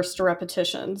are averse to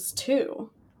repetitions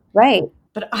too. Right.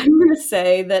 But I'm going to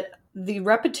say that the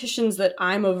repetitions that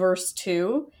I'm averse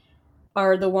to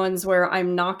are the ones where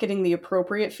I'm not getting the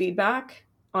appropriate feedback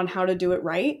on how to do it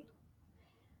right.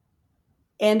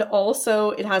 And also,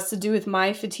 it has to do with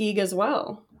my fatigue as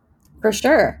well. For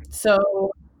sure.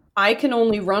 So I can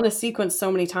only run a sequence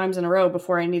so many times in a row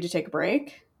before I need to take a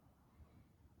break.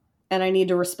 And I need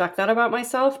to respect that about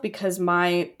myself because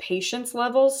my patience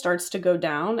level starts to go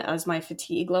down as my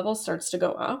fatigue level starts to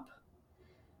go up.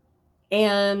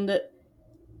 And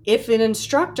if an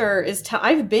instructor is,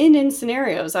 I've been in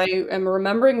scenarios, I am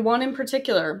remembering one in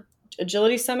particular,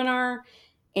 agility seminar,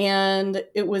 and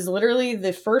it was literally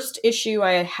the first issue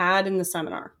I had in the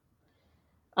seminar.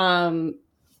 Because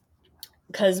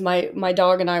my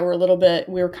dog and I were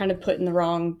we were kind of put in the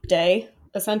wrong day,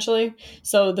 essentially.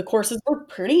 So the courses were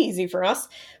pretty easy for us,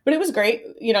 but it was great.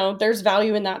 There's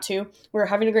value in that too. We were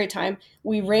having a great time.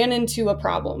 We ran into a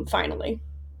problem finally,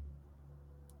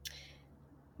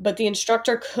 but the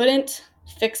instructor couldn't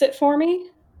fix it for me.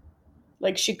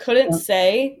 Like, she couldn't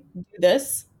say, do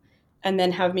this, and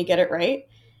then have me get it right.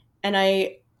 And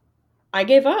I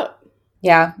gave up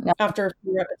Yeah. No. after a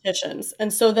few repetitions.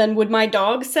 And so then would my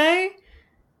dog say,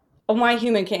 oh, my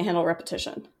human can't handle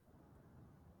repetition?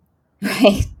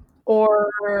 Right. Or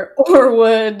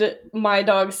would my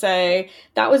dog say,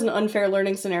 that was an unfair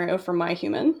learning scenario for my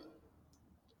human,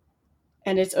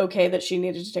 and it's okay that she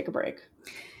needed to take a break?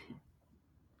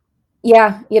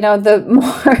 Yeah.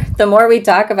 The more we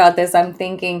talk about this, I'm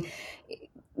thinking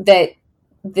that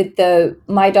the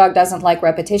my dog doesn't like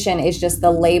repetition is just the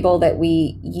label that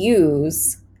we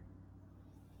use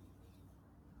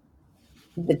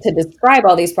to describe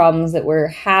all these problems that we're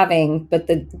having, but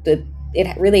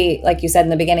it really, like you said in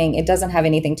the beginning, it doesn't have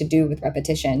anything to do with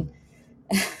repetition.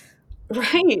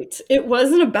 Right. It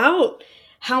wasn't about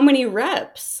how many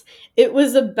reps. It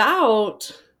was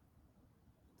about,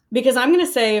 because I'm going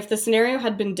to say, if the scenario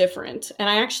had been different, and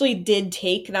I actually did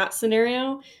take that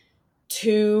scenario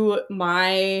to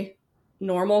my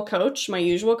normal coach, my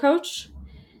usual coach,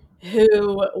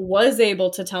 who was able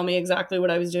to tell me exactly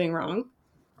what I was doing wrong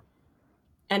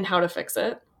and how to fix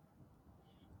it.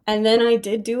 And then I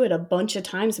did do it a bunch of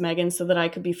times, Megan, so that I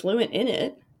could be fluent in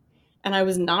it. And I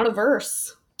was not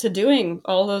averse to doing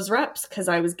all those reps because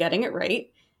I was getting it right,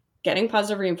 getting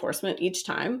positive reinforcement each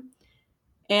time.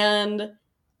 And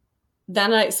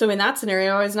so in that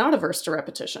scenario, I was not averse to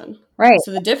repetition. Right.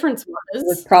 So the difference It was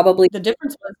was probably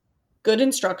good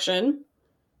instruction,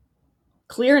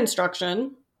 clear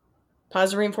instruction,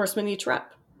 positive reinforcement each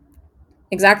rep.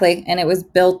 exactly. And it was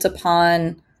built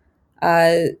upon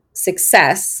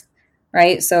success,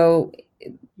 right? So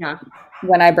Yeah.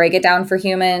 when I break it down for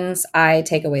humans, I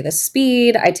take away the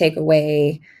speed, I take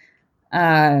away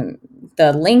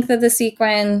the length of the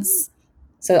sequence.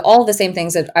 So all the same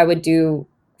things that I would do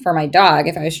for my dog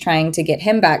if I was trying to get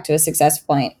him back to a success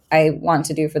point, I want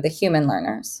to do for the human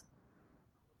learners.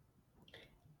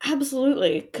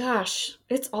 Absolutely. Gosh,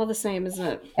 it's all the same, isn't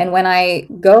it? And when I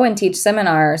go and teach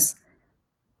seminars,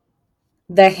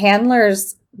 the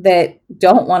handlers that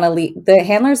don't want to leave, the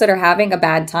handlers that are having a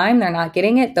bad time, they're not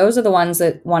getting it, those are the ones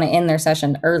that want to end their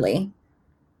session early.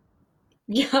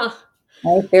 Yeah.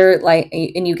 Right? They're like,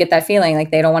 and you get that feeling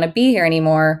like they don't want to be here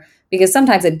anymore, because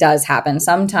sometimes it does happen.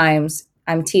 Sometimes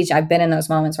I've been in those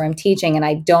moments where I'm teaching and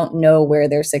I don't know where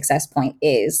their success point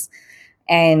is.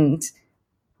 And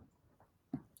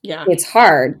Yeah. it's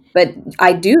hard, but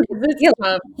I do feel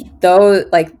though,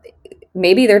 like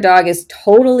maybe their dog is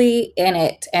totally in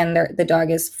it and the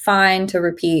dog is fine to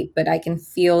repeat, but I can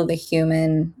feel the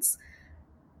human's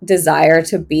desire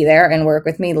to be there and work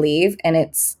with me leave. And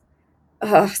it's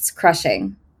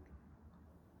crushing.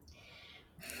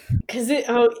 Because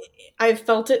I've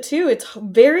felt it too. It's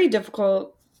very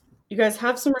difficult. You guys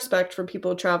have some respect for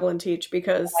people who travel and teach, Oh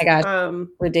because my gosh,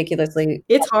 ridiculously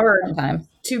it's hard sometimes.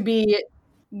 to be,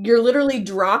 you're literally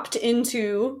dropped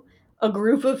into a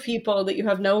group of people that you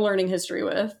have no learning history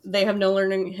with. They have no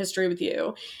learning history with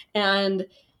you. And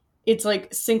it's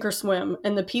like sink or swim.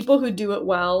 And the people who do it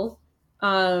well,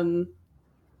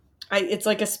 it's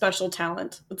like a special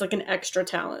talent. It's like an extra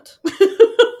talent.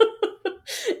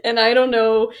 And I don't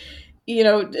know,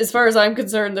 as far as I'm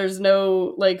concerned, there's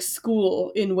no like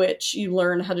school in which you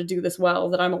learn how to do this well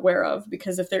that I'm aware of.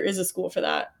 Because if there is a school for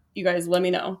that, you guys let me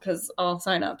know, because I'll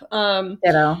sign up.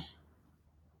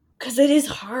 Because it is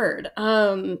hard.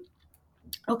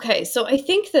 Okay, so I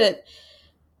think that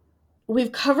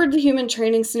we've covered the human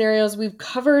training scenarios. We've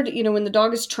covered, when the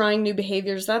dog is trying new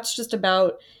behaviors, that's just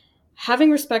about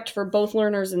having respect for both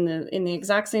learners in the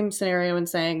exact same scenario, and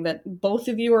saying that both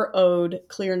of you are owed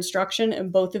clear instruction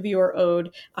and both of you are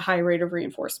owed a high rate of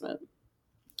reinforcement.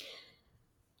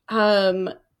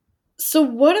 So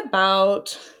what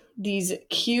about these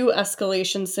cue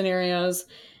escalation scenarios?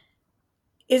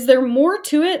 Is there more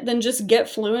to it than just get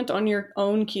fluent on your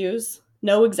own cues?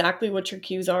 Know exactly what your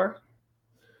cues are?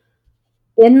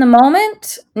 In the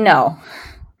moment, no.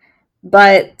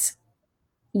 But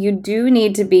you do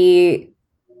need to be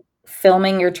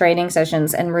filming your training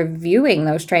sessions and reviewing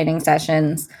those training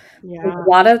sessions. Yeah. A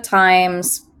lot of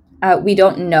times we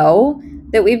don't know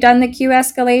that we've done the cue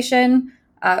escalation.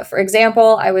 For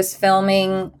example, I was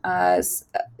filming,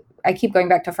 I keep going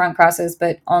back to front crosses,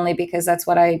 but only because that's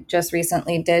what I just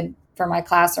recently did for my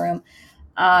classroom.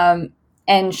 And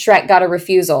Shrek got a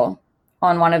refusal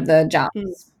on one of the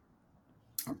jumps.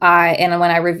 And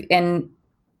when and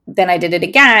then I did it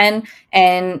again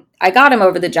and I got him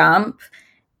over the jump.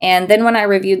 And then when I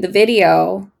reviewed the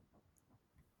video,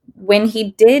 when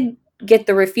he did get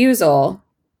the refusal,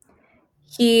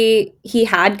 he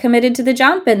had committed to the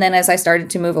jump, and then as I started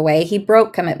to move away, he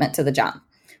broke commitment to the jump.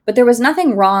 But there was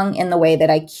nothing wrong in the way that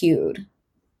I cued.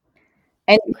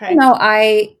 And Okay.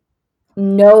 I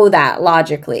know that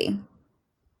logically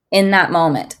in that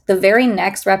moment, the very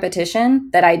next repetition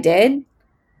that I did,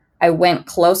 I went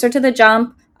closer to the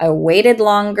jump, I waited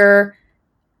longer,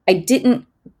 I didn't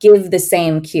give the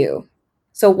same cue.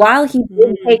 So while he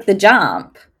did take the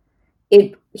jump,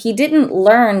 he didn't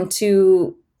learn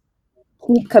to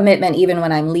keep commitment even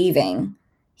when I'm leaving.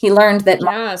 He learned that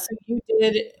so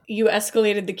you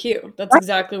escalated the cue. That's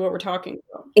exactly what we're talking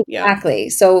about. Exactly.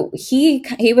 So he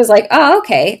was like, "Oh,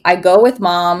 okay. I go with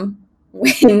mom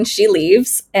when she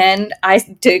leaves, and I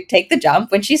take the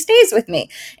jump when she stays with me."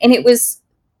 And it was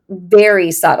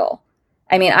very subtle.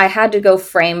 I mean, I had to go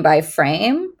frame by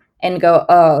frame and go,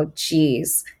 "Oh,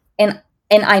 geez." And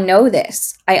I know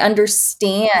this. I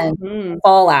understand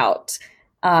fallout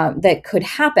that could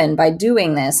happen by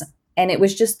doing this, and it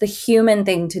was just the human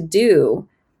thing to do.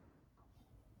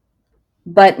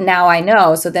 But now I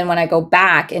know. So then when I go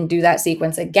back and do that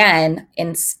sequence again,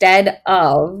 instead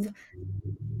of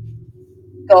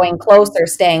going closer,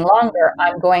 staying longer,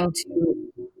 I'm going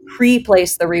to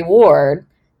pre-place the reward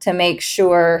to make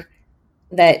sure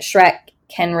that Shrek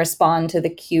can respond to the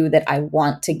cue that I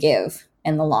want to give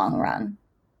in the long run.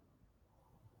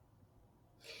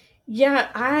 Yeah,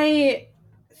 I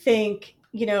think,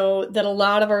 that a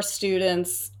lot of our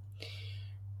students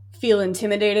feel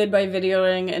intimidated by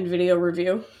videoing and video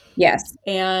review. Yes.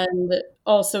 And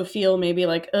also feel maybe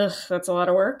like, ugh, that's a lot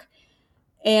of work.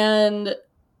 And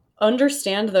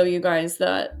understand, though, you guys,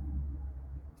 that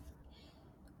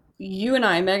you and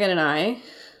I, Megan and I,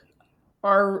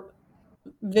 are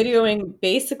videoing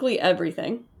basically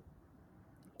everything.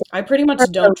 I pretty much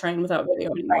don't train without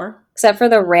video anymore. Except for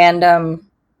the random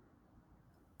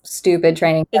stupid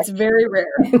training. It's very rare.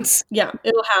 Yeah,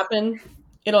 it'll happen.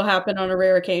 It'll happen on a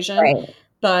rare occasion. Right.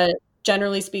 But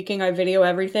generally speaking, I video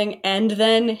everything. And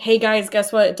then, hey guys,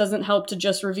 guess what? It doesn't help to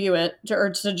just review it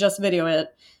or to just video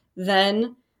it.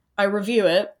 Then I review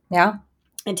it. Yeah.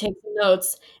 And take some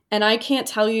notes. And I can't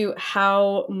tell you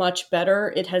how much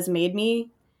better it has made me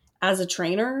as a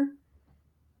trainer.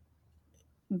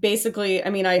 Basically, I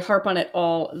mean, I harp on it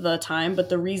all the time, but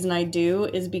the reason I do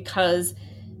is because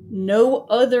no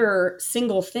other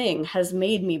single thing has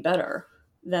made me better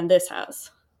than this has.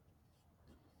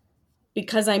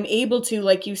 Because I'm able to,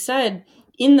 like you said,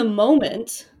 in the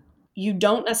moment, you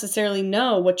don't necessarily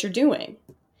know what you're doing.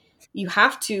 You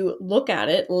have to look at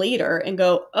it later and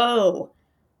go, oh,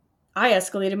 I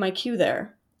escalated my cue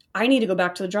there. I need to go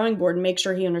back to the drawing board and make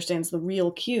sure he understands the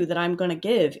real cue that I'm going to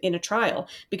give in a trial.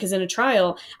 Because in a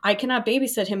trial, I cannot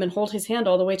babysit him and hold his hand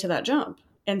all the way to that jump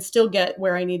and still get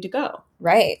where I need to go.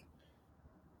 Right.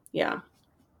 Yeah.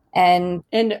 And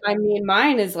I mean,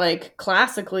 mine is like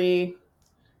classically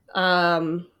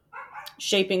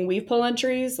shaping weave pull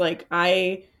entries. Like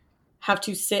I have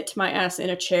to sit my ass in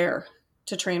a chair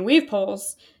to train weave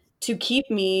pulls to keep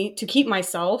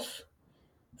myself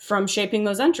from shaping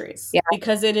those entries. Yeah.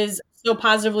 Because it is so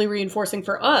positively reinforcing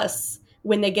for us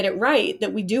when they get it right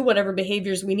that we do whatever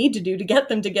behaviors we need to do to get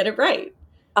them to get it right.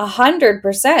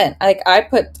 100%. Like I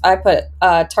put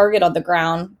a target on the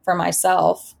ground for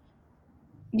myself.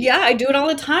 Yeah, I do it all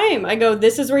the time. I go,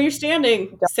 this is where you're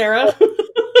standing, Sarah.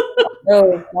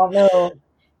 No.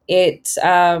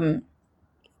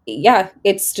 Yeah,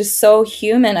 it's just so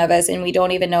human of us, and we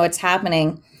don't even know it's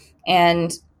happening.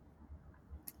 And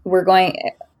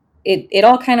it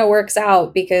all kind of works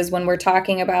out because when we're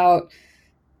talking about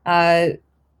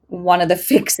one of the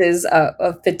fixes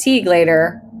of fatigue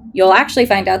later, you'll actually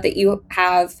find out that you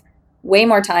have way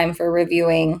more time for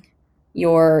reviewing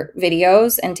your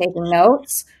videos and taking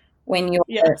notes when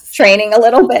you're training a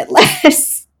little bit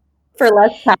less for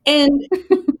less time. And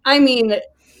I mean,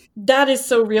 that is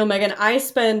so real, Megan. I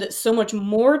spend so much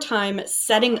more time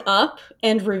setting up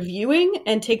and reviewing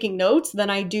and taking notes than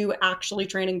I do actually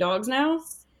training dogs now.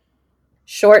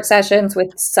 Short sessions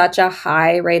with such a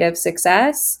high rate of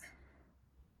success.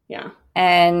 Yeah.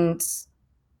 And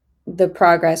the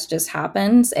progress just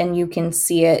happens and you can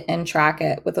see it and track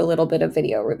it with a little bit of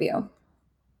video review.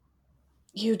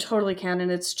 You totally can. And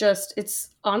it's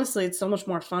honestly, it's so much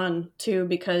more fun too,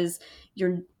 because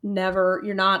you're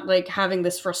not like having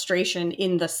this frustration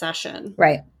in the session.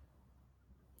 Right.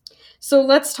 So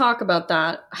let's talk about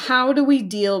that. How do we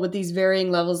deal with these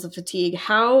varying levels of fatigue?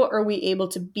 How are we able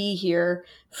to be here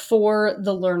for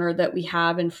the learner that we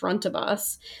have in front of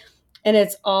us? And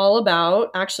it's all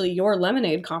about actually your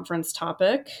Lemonade Conference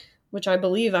topic, which I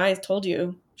believe I told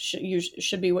you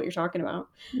should be what you're talking about.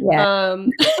 Yeah.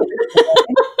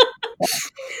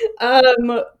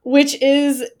 Which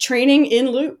is training in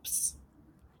loops.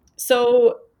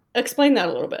 So explain that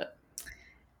a little bit.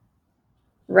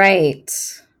 Right.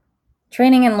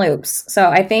 Training in loops. So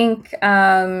I think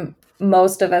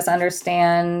most of us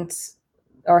understand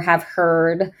or have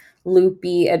heard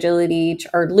loopy agility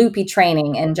or loopy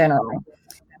training in general.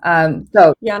 Yeah, and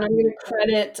I'm going to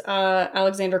credit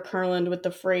Alexander Kurland with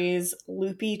the phrase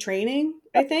loopy training,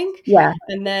 I think. Yeah.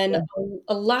 And then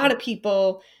a lot of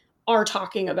people are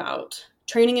talking about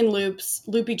training in loops,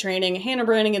 loopy training. Hannah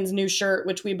Brannigan's new shirt,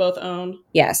 which we both own.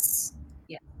 Yes.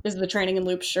 Is the training in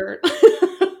loops shirt.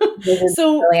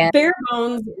 So brilliant. Bare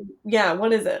bones. Yeah.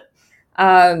 What is it?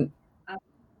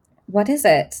 What is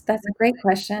it? That's a great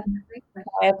question.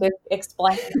 I have to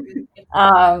explain.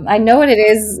 I know what it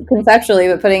is conceptually,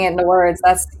 but putting it into words,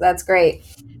 that's great.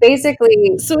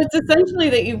 Basically, so it's essentially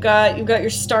that you've got your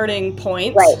starting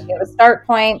point. Right. You have a start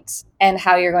point and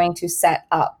how you're going to set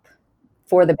up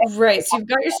for the behavior. Right. So you've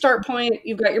got your start point,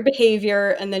 you've got your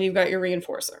behavior, and then you've got your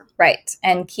reinforcer. Right.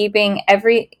 And keeping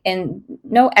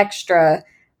no extra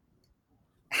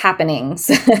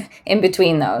happenings in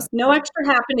between those. No extra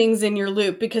happenings in your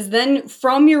loop, because then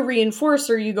from your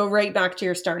reinforcer, you go right back to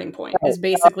your starting point. Right. Is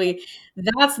basically,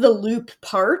 that's the loop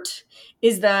part,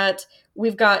 is that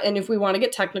we've got, and if we want to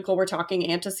get technical, we're talking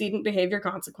antecedent, behavior,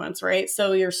 consequence, right?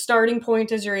 So your starting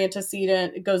point is your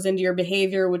antecedent. It goes into your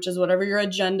behavior, which is whatever your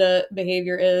agenda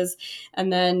behavior is.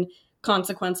 And then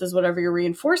consequences, whatever your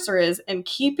reinforcer is, and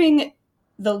keeping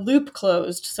the loop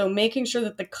closed. So making sure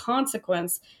that the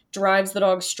consequence drives the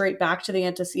dog straight back to the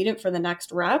antecedent for the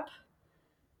next rep.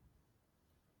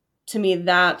 To me,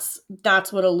 that's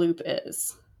what a loop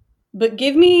is. But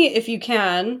give me, if you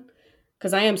can,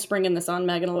 because I am springing this on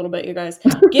Megan a little bit, you guys,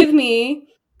 give me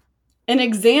an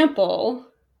example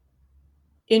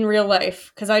in real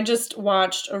life, because I just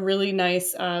watched a really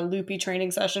nice loopy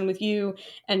training session with you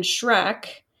and Shrek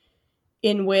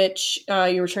in which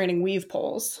you were training weave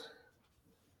poles.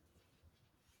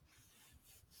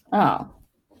 Oh.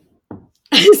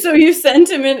 So you sent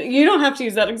him in, you don't have to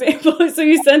use that example. So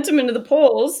you sent him into the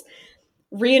poles,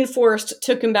 reinforced,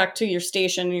 took him back to your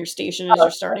station, and your station is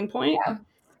your starting point. Yeah.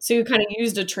 So you kind of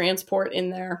used a transport in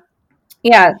there.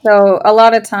 Yeah, so a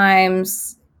lot of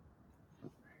times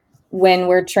when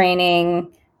we're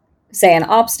training, say, an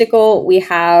obstacle, we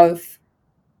have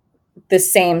the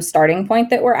same starting point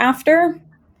that we're after.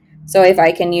 So if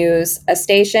I can use a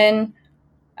station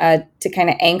to kind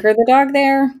of anchor the dog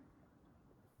there,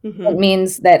 it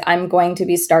means that I'm going to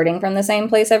be starting from the same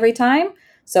place every time.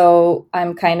 So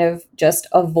I'm kind of just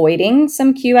avoiding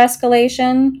some cue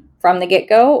escalation from the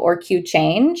get-go or cue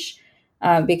change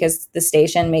because the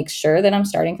station makes sure that I'm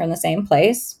starting from the same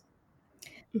place.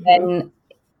 And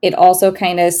it also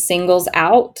kind of singles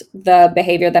out the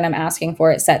behavior that I'm asking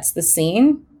for. It sets the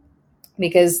scene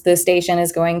because the station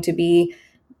is going to be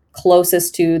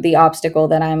closest to the obstacle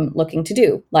that I'm looking to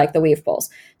do, like the weave poles.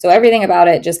 So everything about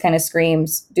it just kind of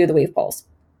screams, do the weave poles.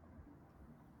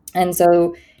 And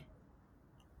so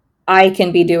I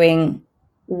can be doing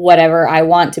whatever I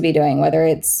want to be doing, whether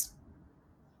it's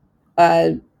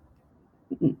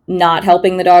not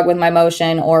helping the dog with my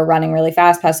motion or running really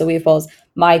fast past the weave poles.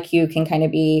 My cue can kind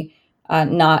of be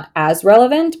not as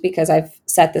relevant because I've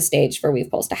set the stage for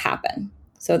weave poles to happen.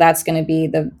 So that's going to be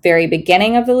the very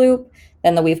beginning of the loop.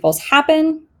 Then the weave poles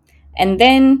happen. And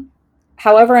then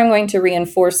however I'm going to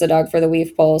reinforce the dog for the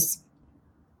weave poles,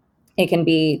 it can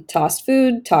be tossed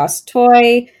food, tossed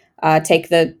toy, take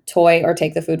the toy or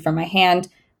take the food from my hand,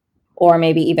 or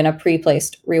maybe even a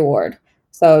pre-placed reward.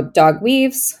 So dog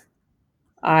weaves,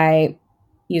 I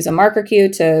use a marker cue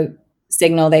to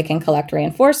signal they can collect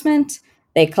reinforcement.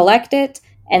 They collect it.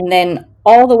 And then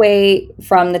all the way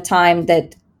from the time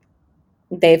that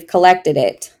they've collected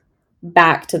it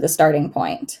back to the starting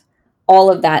point,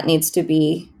 all of that needs to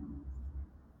be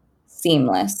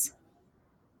seamless.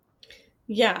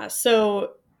 Yeah.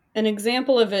 So an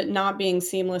example of it not being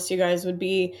seamless, you guys, would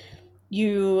be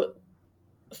you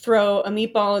throw a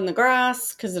meatball in the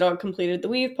grass because the dog completed the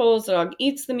weave poles. The dog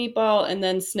eats the meatball and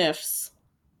then sniffs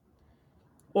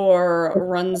or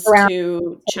runs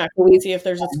to check to see if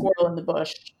there's a squirrel in the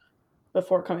bush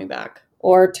before coming back.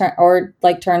 Or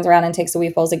turns around and takes the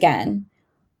weave poles again.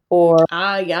 Or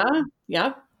yeah.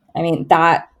 I mean,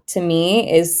 that to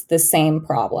me is the same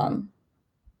problem.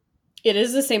 It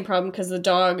is the same problem because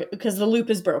the loop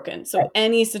is broken. So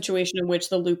any situation in which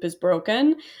the loop is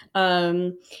broken,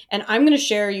 and I'm going to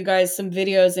share you guys some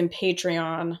videos in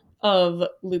Patreon of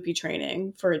loopy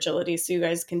training for agility, so you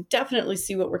guys can definitely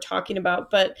see what we're talking about.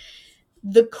 But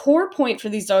the core point for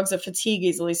these dogs that fatigue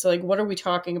easily, so like what are we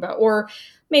talking about? Or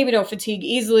maybe don't fatigue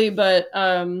easily, but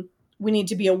we need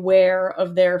to be aware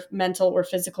of their mental or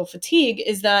physical fatigue,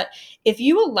 is that if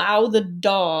you allow the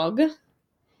dog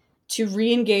to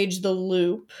re-engage the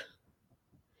loop,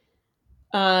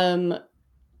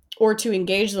 or to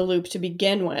engage the loop to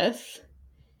begin with,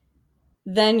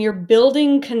 then you're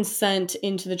building consent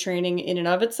into the training in and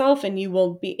of itself, and you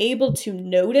will be able to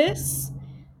notice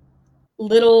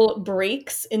little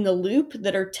breaks in the loop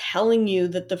that are telling you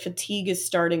that the fatigue is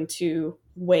starting to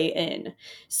weigh in.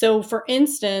 So for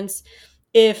instance,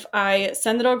 if I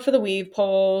send the dog for the weave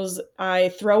poles, I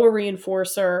throw a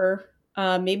reinforcer,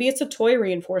 maybe it's a toy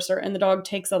reinforcer, and the dog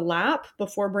takes a lap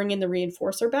before bringing the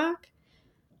reinforcer back,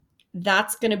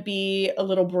 that's going to be a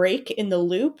little break in the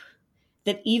loop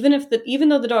that even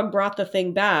though the dog brought the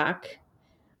thing back,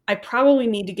 I probably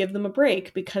need to give them a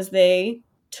break because they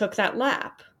took that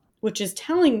lap, which is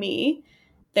telling me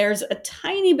there's a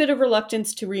tiny bit of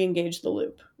reluctance to re-engage the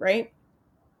loop, right?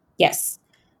 Yes.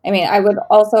 I mean, I would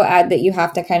also add that you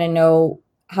have to kind of know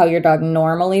how your dog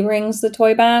normally brings the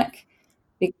toy back.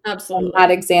 Absolutely. In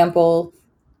that example,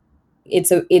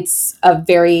 it's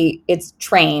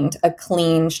trained a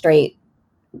clean, straight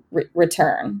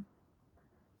return.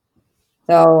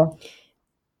 So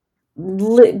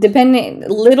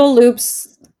little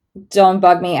loops don't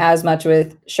bug me as much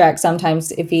with Shrek.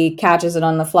 Sometimes if he catches it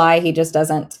on the fly, he just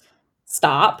doesn't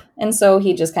stop. And so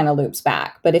he just kind of loops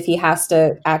back. But if he has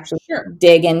to actually Sure.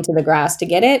 dig into the grass to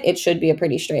get it, it should be a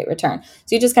pretty straight return.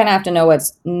 So you just kind of have to know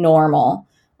what's normal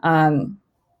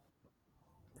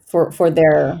for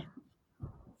their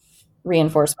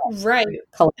reinforcement. Right.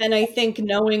 And I think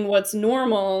knowing what's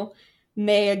normal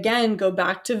may again go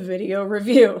back to video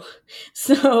review.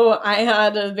 So I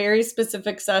had a very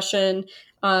specific session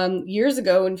years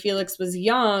ago when Felix was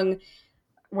young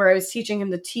where I was teaching him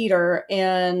the teeter,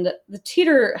 and the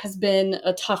teeter has been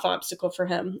a tough obstacle for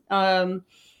him,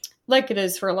 like it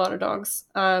is for a lot of dogs.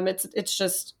 It's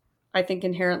just, I think,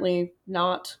 inherently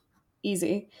not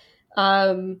easy.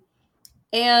 And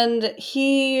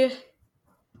I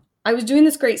was doing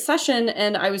this great session,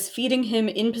 and I was feeding him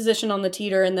in position on the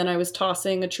teeter, and then I was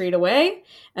tossing a treat away,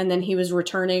 and then he was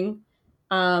returning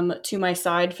to my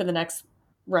side for the next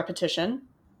repetition.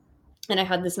 And I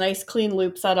had this nice clean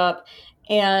loop set up,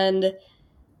 and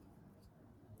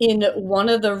in one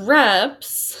of the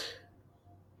reps,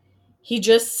 he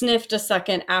just sniffed a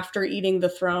second after eating the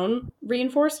thrown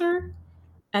reinforcer,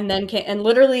 and then and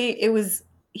literally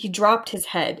he dropped his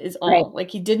head is all. Right.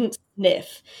 Like, he didn't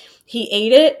sniff. He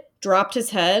ate it, dropped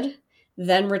his head,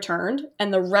 then returned,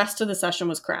 and the rest of the session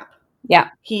was crap. Yeah.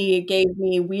 He gave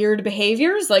me weird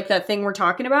behaviors, like that thing we're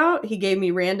talking about. He gave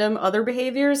me random other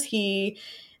behaviors. He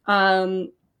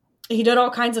did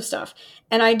all kinds of stuff.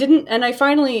 And I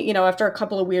finally, after a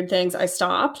couple of weird things, I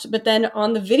stopped. But then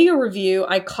on the video review,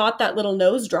 I caught that little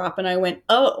nose drop and I went,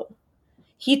 oh,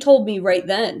 he told me right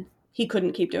then he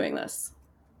couldn't keep doing this.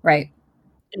 Right.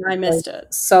 And I missed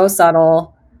it. So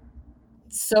subtle.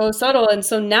 So subtle. And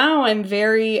so now I'm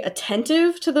very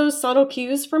attentive to those subtle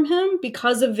cues from him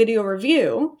because of video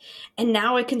review. And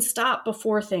now I can stop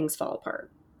before things fall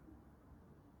apart.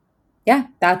 Yeah,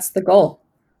 that's the goal.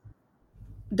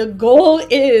 The goal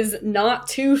is not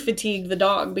to fatigue the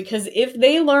dog, because if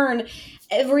they learn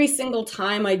every single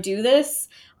time I do this,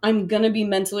 I'm going to be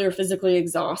mentally or physically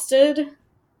exhausted.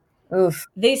 Oof.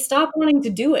 They stop wanting to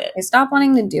do it.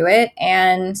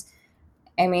 And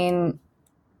I mean,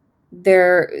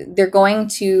 they're going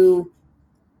to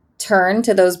turn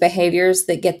to those behaviors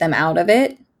that get them out of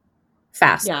it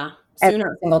fast. Yeah. Every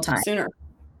single time. Sooner.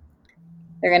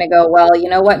 They're going to go, well, you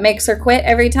know what makes her quit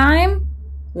every time?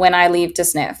 When I leave to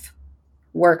sniff.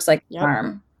 Works like a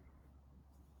charm.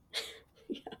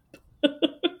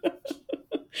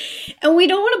 And we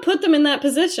don't want to put them in that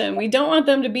position. We don't want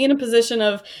them to be in a position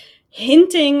of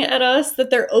hinting at us that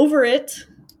they're over it.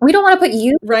 We don't want to put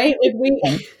you right.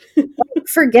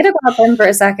 Forget about them for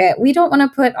a second. We don't want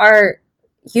to put our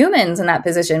humans in that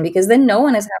position, because then no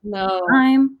one is having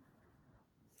time.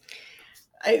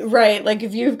 Right. Like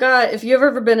if you've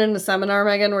ever been in a seminar,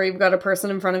 Megan, where you've got a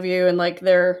person in front of you and like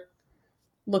they're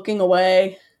looking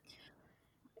away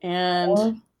and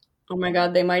oh my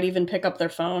God, they might even pick up their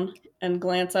phone and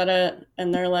glance at it.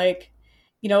 And they're like,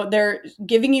 they're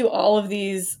giving you all of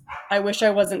these, I wish I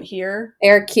wasn't here.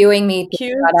 They're cueing me to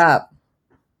shut up.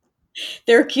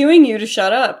 They're cueing you to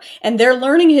shut up. And their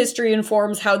learning history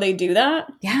informs how they do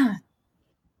that. Yeah.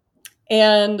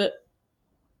 And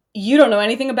you don't know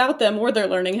anything about them or their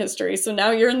learning history. So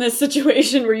now you're in this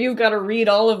situation where you've got to read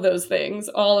all of those things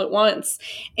all at once.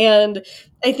 And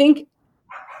I think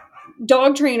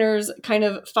dog trainers kind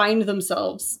of find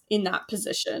themselves in that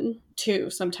position too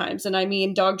sometimes. And I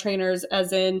mean dog trainers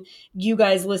as in you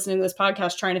guys listening to this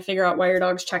podcast trying to figure out why your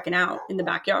dog's checking out in the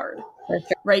backyard. For sure.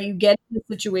 Right? You get in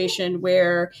a situation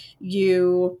where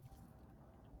you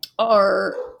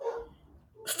are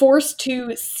forced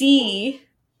to see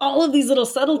all of these little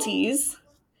subtleties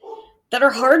that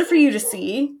are hard for you to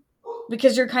see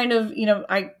because you're kind of,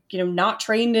 not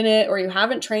trained in it, or you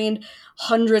haven't trained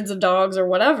hundreds of dogs or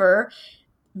whatever.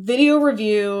 Video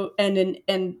review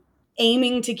and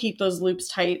aiming to keep those loops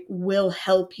tight will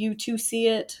help you to see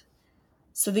it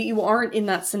so that you aren't in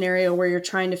that scenario where you're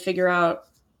trying to figure out,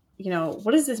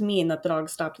 what does this mean that the dog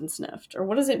stopped and sniffed? Or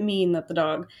what does it mean that the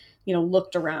dog,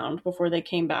 looked around before they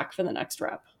came back for the next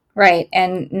rep? Right.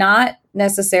 And not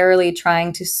necessarily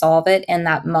trying to solve it in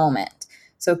that moment.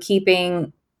 So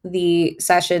keeping the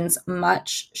sessions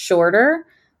much shorter.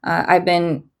 I've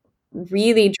been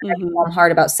really driving home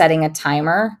hard about setting a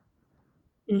timer,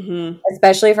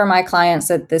 especially for my clients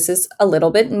that this is a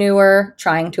little bit newer,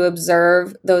 trying to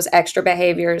observe those extra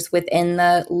behaviors within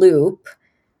the loop.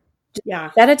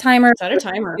 Yeah. Set a timer. Set a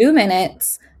timer. 2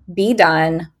 minutes, be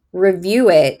done, review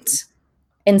it,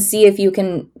 and see if you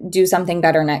can do something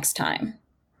better next time.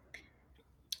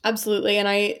 Absolutely.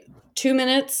 And 2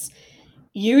 minutes,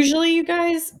 usually, you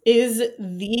guys, is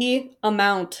the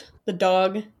amount the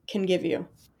dog can give you.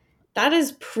 That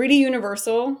is pretty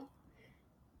universal,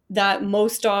 that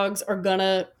most dogs are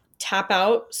gonna tap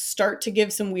out, start to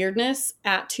give some weirdness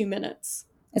at 2 minutes.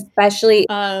 Especially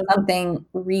something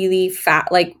really fat,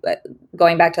 like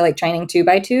going back to like training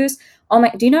 2x2s. Oh my,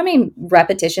 do you know how many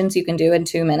repetitions you can do in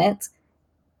 2 minutes?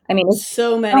 I mean, it's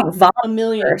so many, a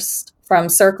million. First, from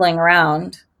circling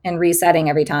around and resetting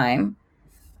every time.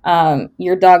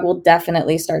 Your dog will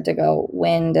definitely start to go,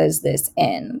 when does this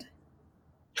end?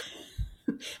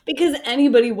 Because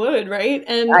anybody would, right?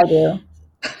 And I do.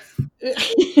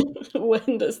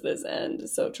 when does this end?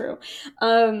 So true.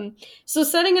 So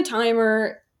setting a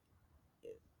timer,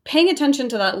 paying attention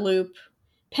to that loop,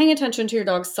 paying attention to your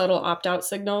dog's subtle opt-out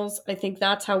signals, I think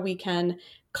that's how we can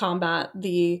combat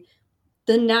the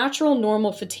natural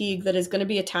normal fatigue that is going to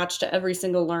be attached to every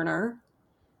single learner.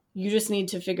 You just need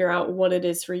to figure out what it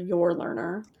is for your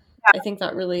learner. Yeah. I think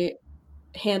that really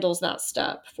handles that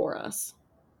step for us.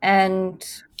 And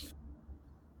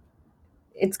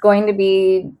it's going to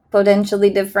be potentially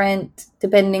different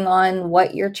depending on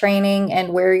what you're training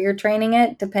and where you're training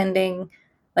it, depending,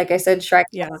 like I said, Shrek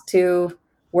has to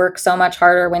work so much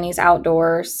harder when he's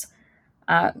outdoors.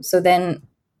 So then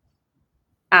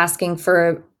asking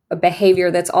for a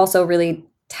behavior that's also really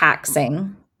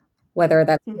taxing, whether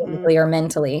that's physically or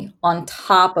mentally, on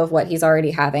top of what he's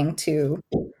already having to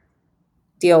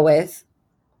deal with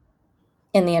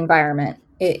in the environment,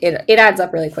 it adds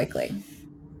up really quickly.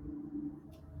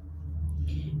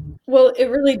 Well, it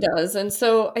really does. And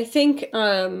so I think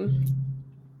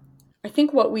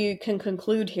what we can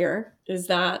conclude here is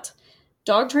that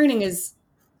dog training is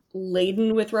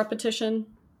laden with repetition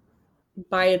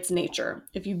by its nature.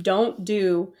 If you don't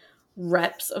do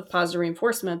reps of positive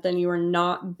reinforcement, then you are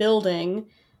not building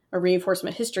a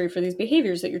reinforcement history for these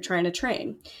behaviors that you're trying to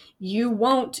train. You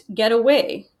won't get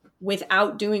away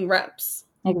without doing reps.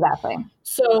 Exactly.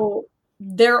 So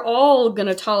they're all going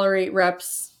to tolerate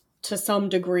reps to some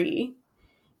degree,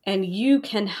 and you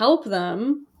can help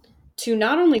them to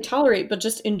not only tolerate, but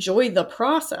just enjoy the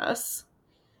process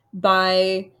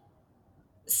by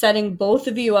setting both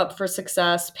of you up for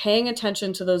success, paying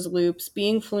attention to those loops,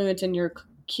 being fluent in your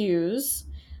cues,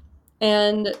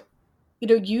 and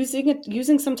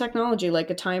using some technology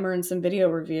like a timer and some video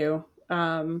review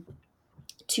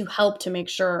to help to make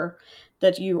sure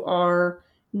that you are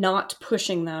not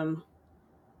pushing them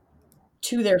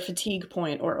to their fatigue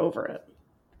point or over it.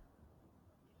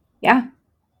 Yeah.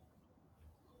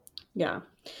 Yeah.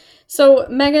 So,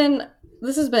 Megan,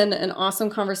 this has been an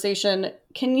awesome conversation.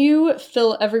 Can you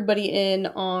fill everybody in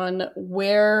on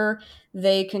where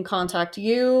they can contact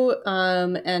you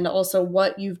and also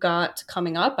what you've got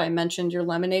coming up? I mentioned your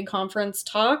Lemonade Conference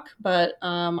talk, but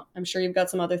I'm sure you've got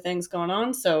some other things going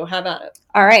on, so have at it.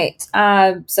 All right.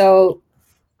 So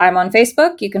I'm on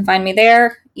Facebook. You can find me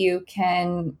there. You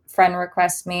can friend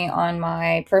request me on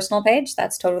my personal page.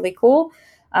 That's totally cool.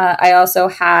 I also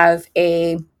have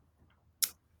a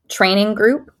training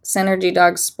group, Synergy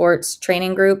Dog Sports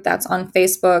training group. That's on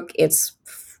Facebook. It's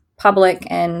public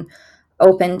and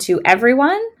open to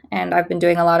everyone. And I've been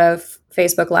doing a lot of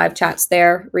Facebook live chats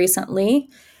there recently.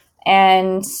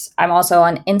 And I'm also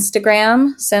on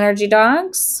Instagram, Synergy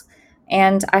Dogs.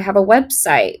 And I have a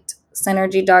website,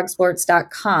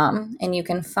 synergydogsports.com. And you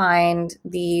can find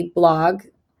the blog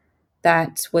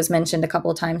that was mentioned a couple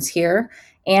of times here.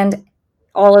 And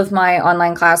all of my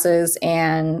online classes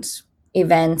and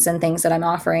events and things that I'm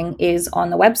offering is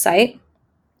on the website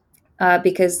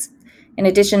because in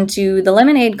addition to the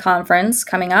Lemonade Conference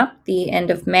coming up the end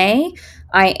of May,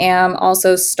 I am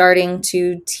also starting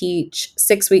to teach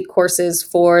 6-week courses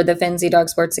for the Finzi Dog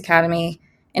Sports Academy,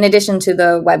 in addition to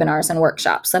the webinars and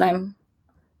workshops that I'm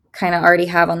kind of already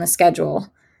have on the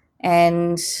schedule.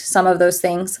 And some of those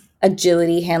things,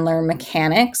 agility handler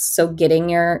mechanics, so getting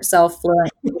yourself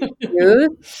fluent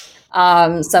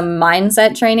some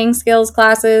mindset training skills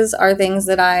classes are things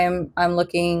that I'm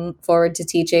looking forward to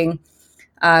teaching.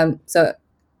 So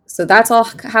that's all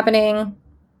happening.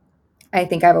 I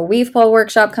think I have a weave pole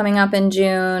workshop coming up in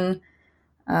June.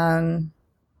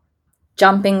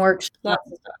 Jumping workshop.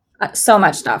 So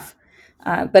much stuff.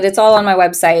 But it's all on my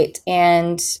website,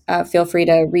 and feel free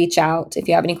to reach out if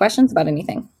you have any questions about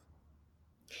anything.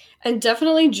 And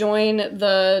definitely join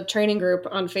the training group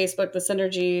on Facebook, the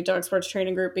Synergy Dog Sports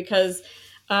Training Group, because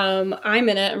I'm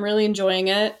in it. I'm really enjoying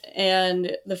it.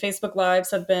 And the Facebook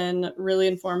Lives have been really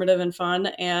informative and fun.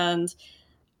 And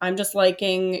I'm just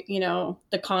liking,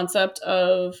 the concept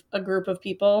of a group of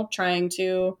people trying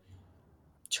to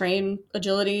train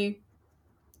agility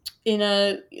in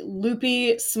a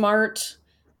loopy, smart,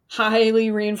 highly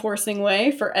reinforcing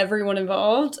way for everyone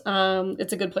involved.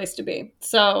 It's a good place to be.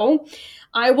 So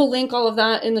I will link all of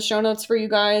that in the show notes for you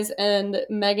guys. And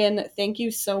Megan, thank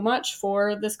you so much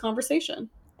for this conversation.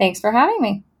 Thanks for having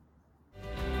me.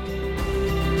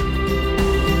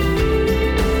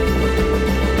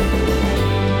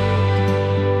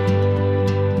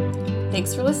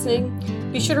 Thanks for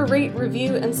listening. Be sure to rate,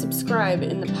 review, and subscribe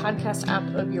in the podcast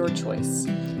app of your choice.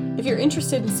 If you're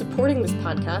interested in supporting this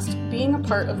podcast, being a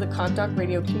part of the CogDog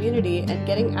Radio community, and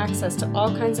getting access to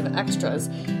all kinds of extras,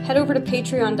 head over to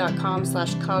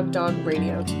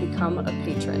patreon.com/cogdogradio to become a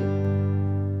patron.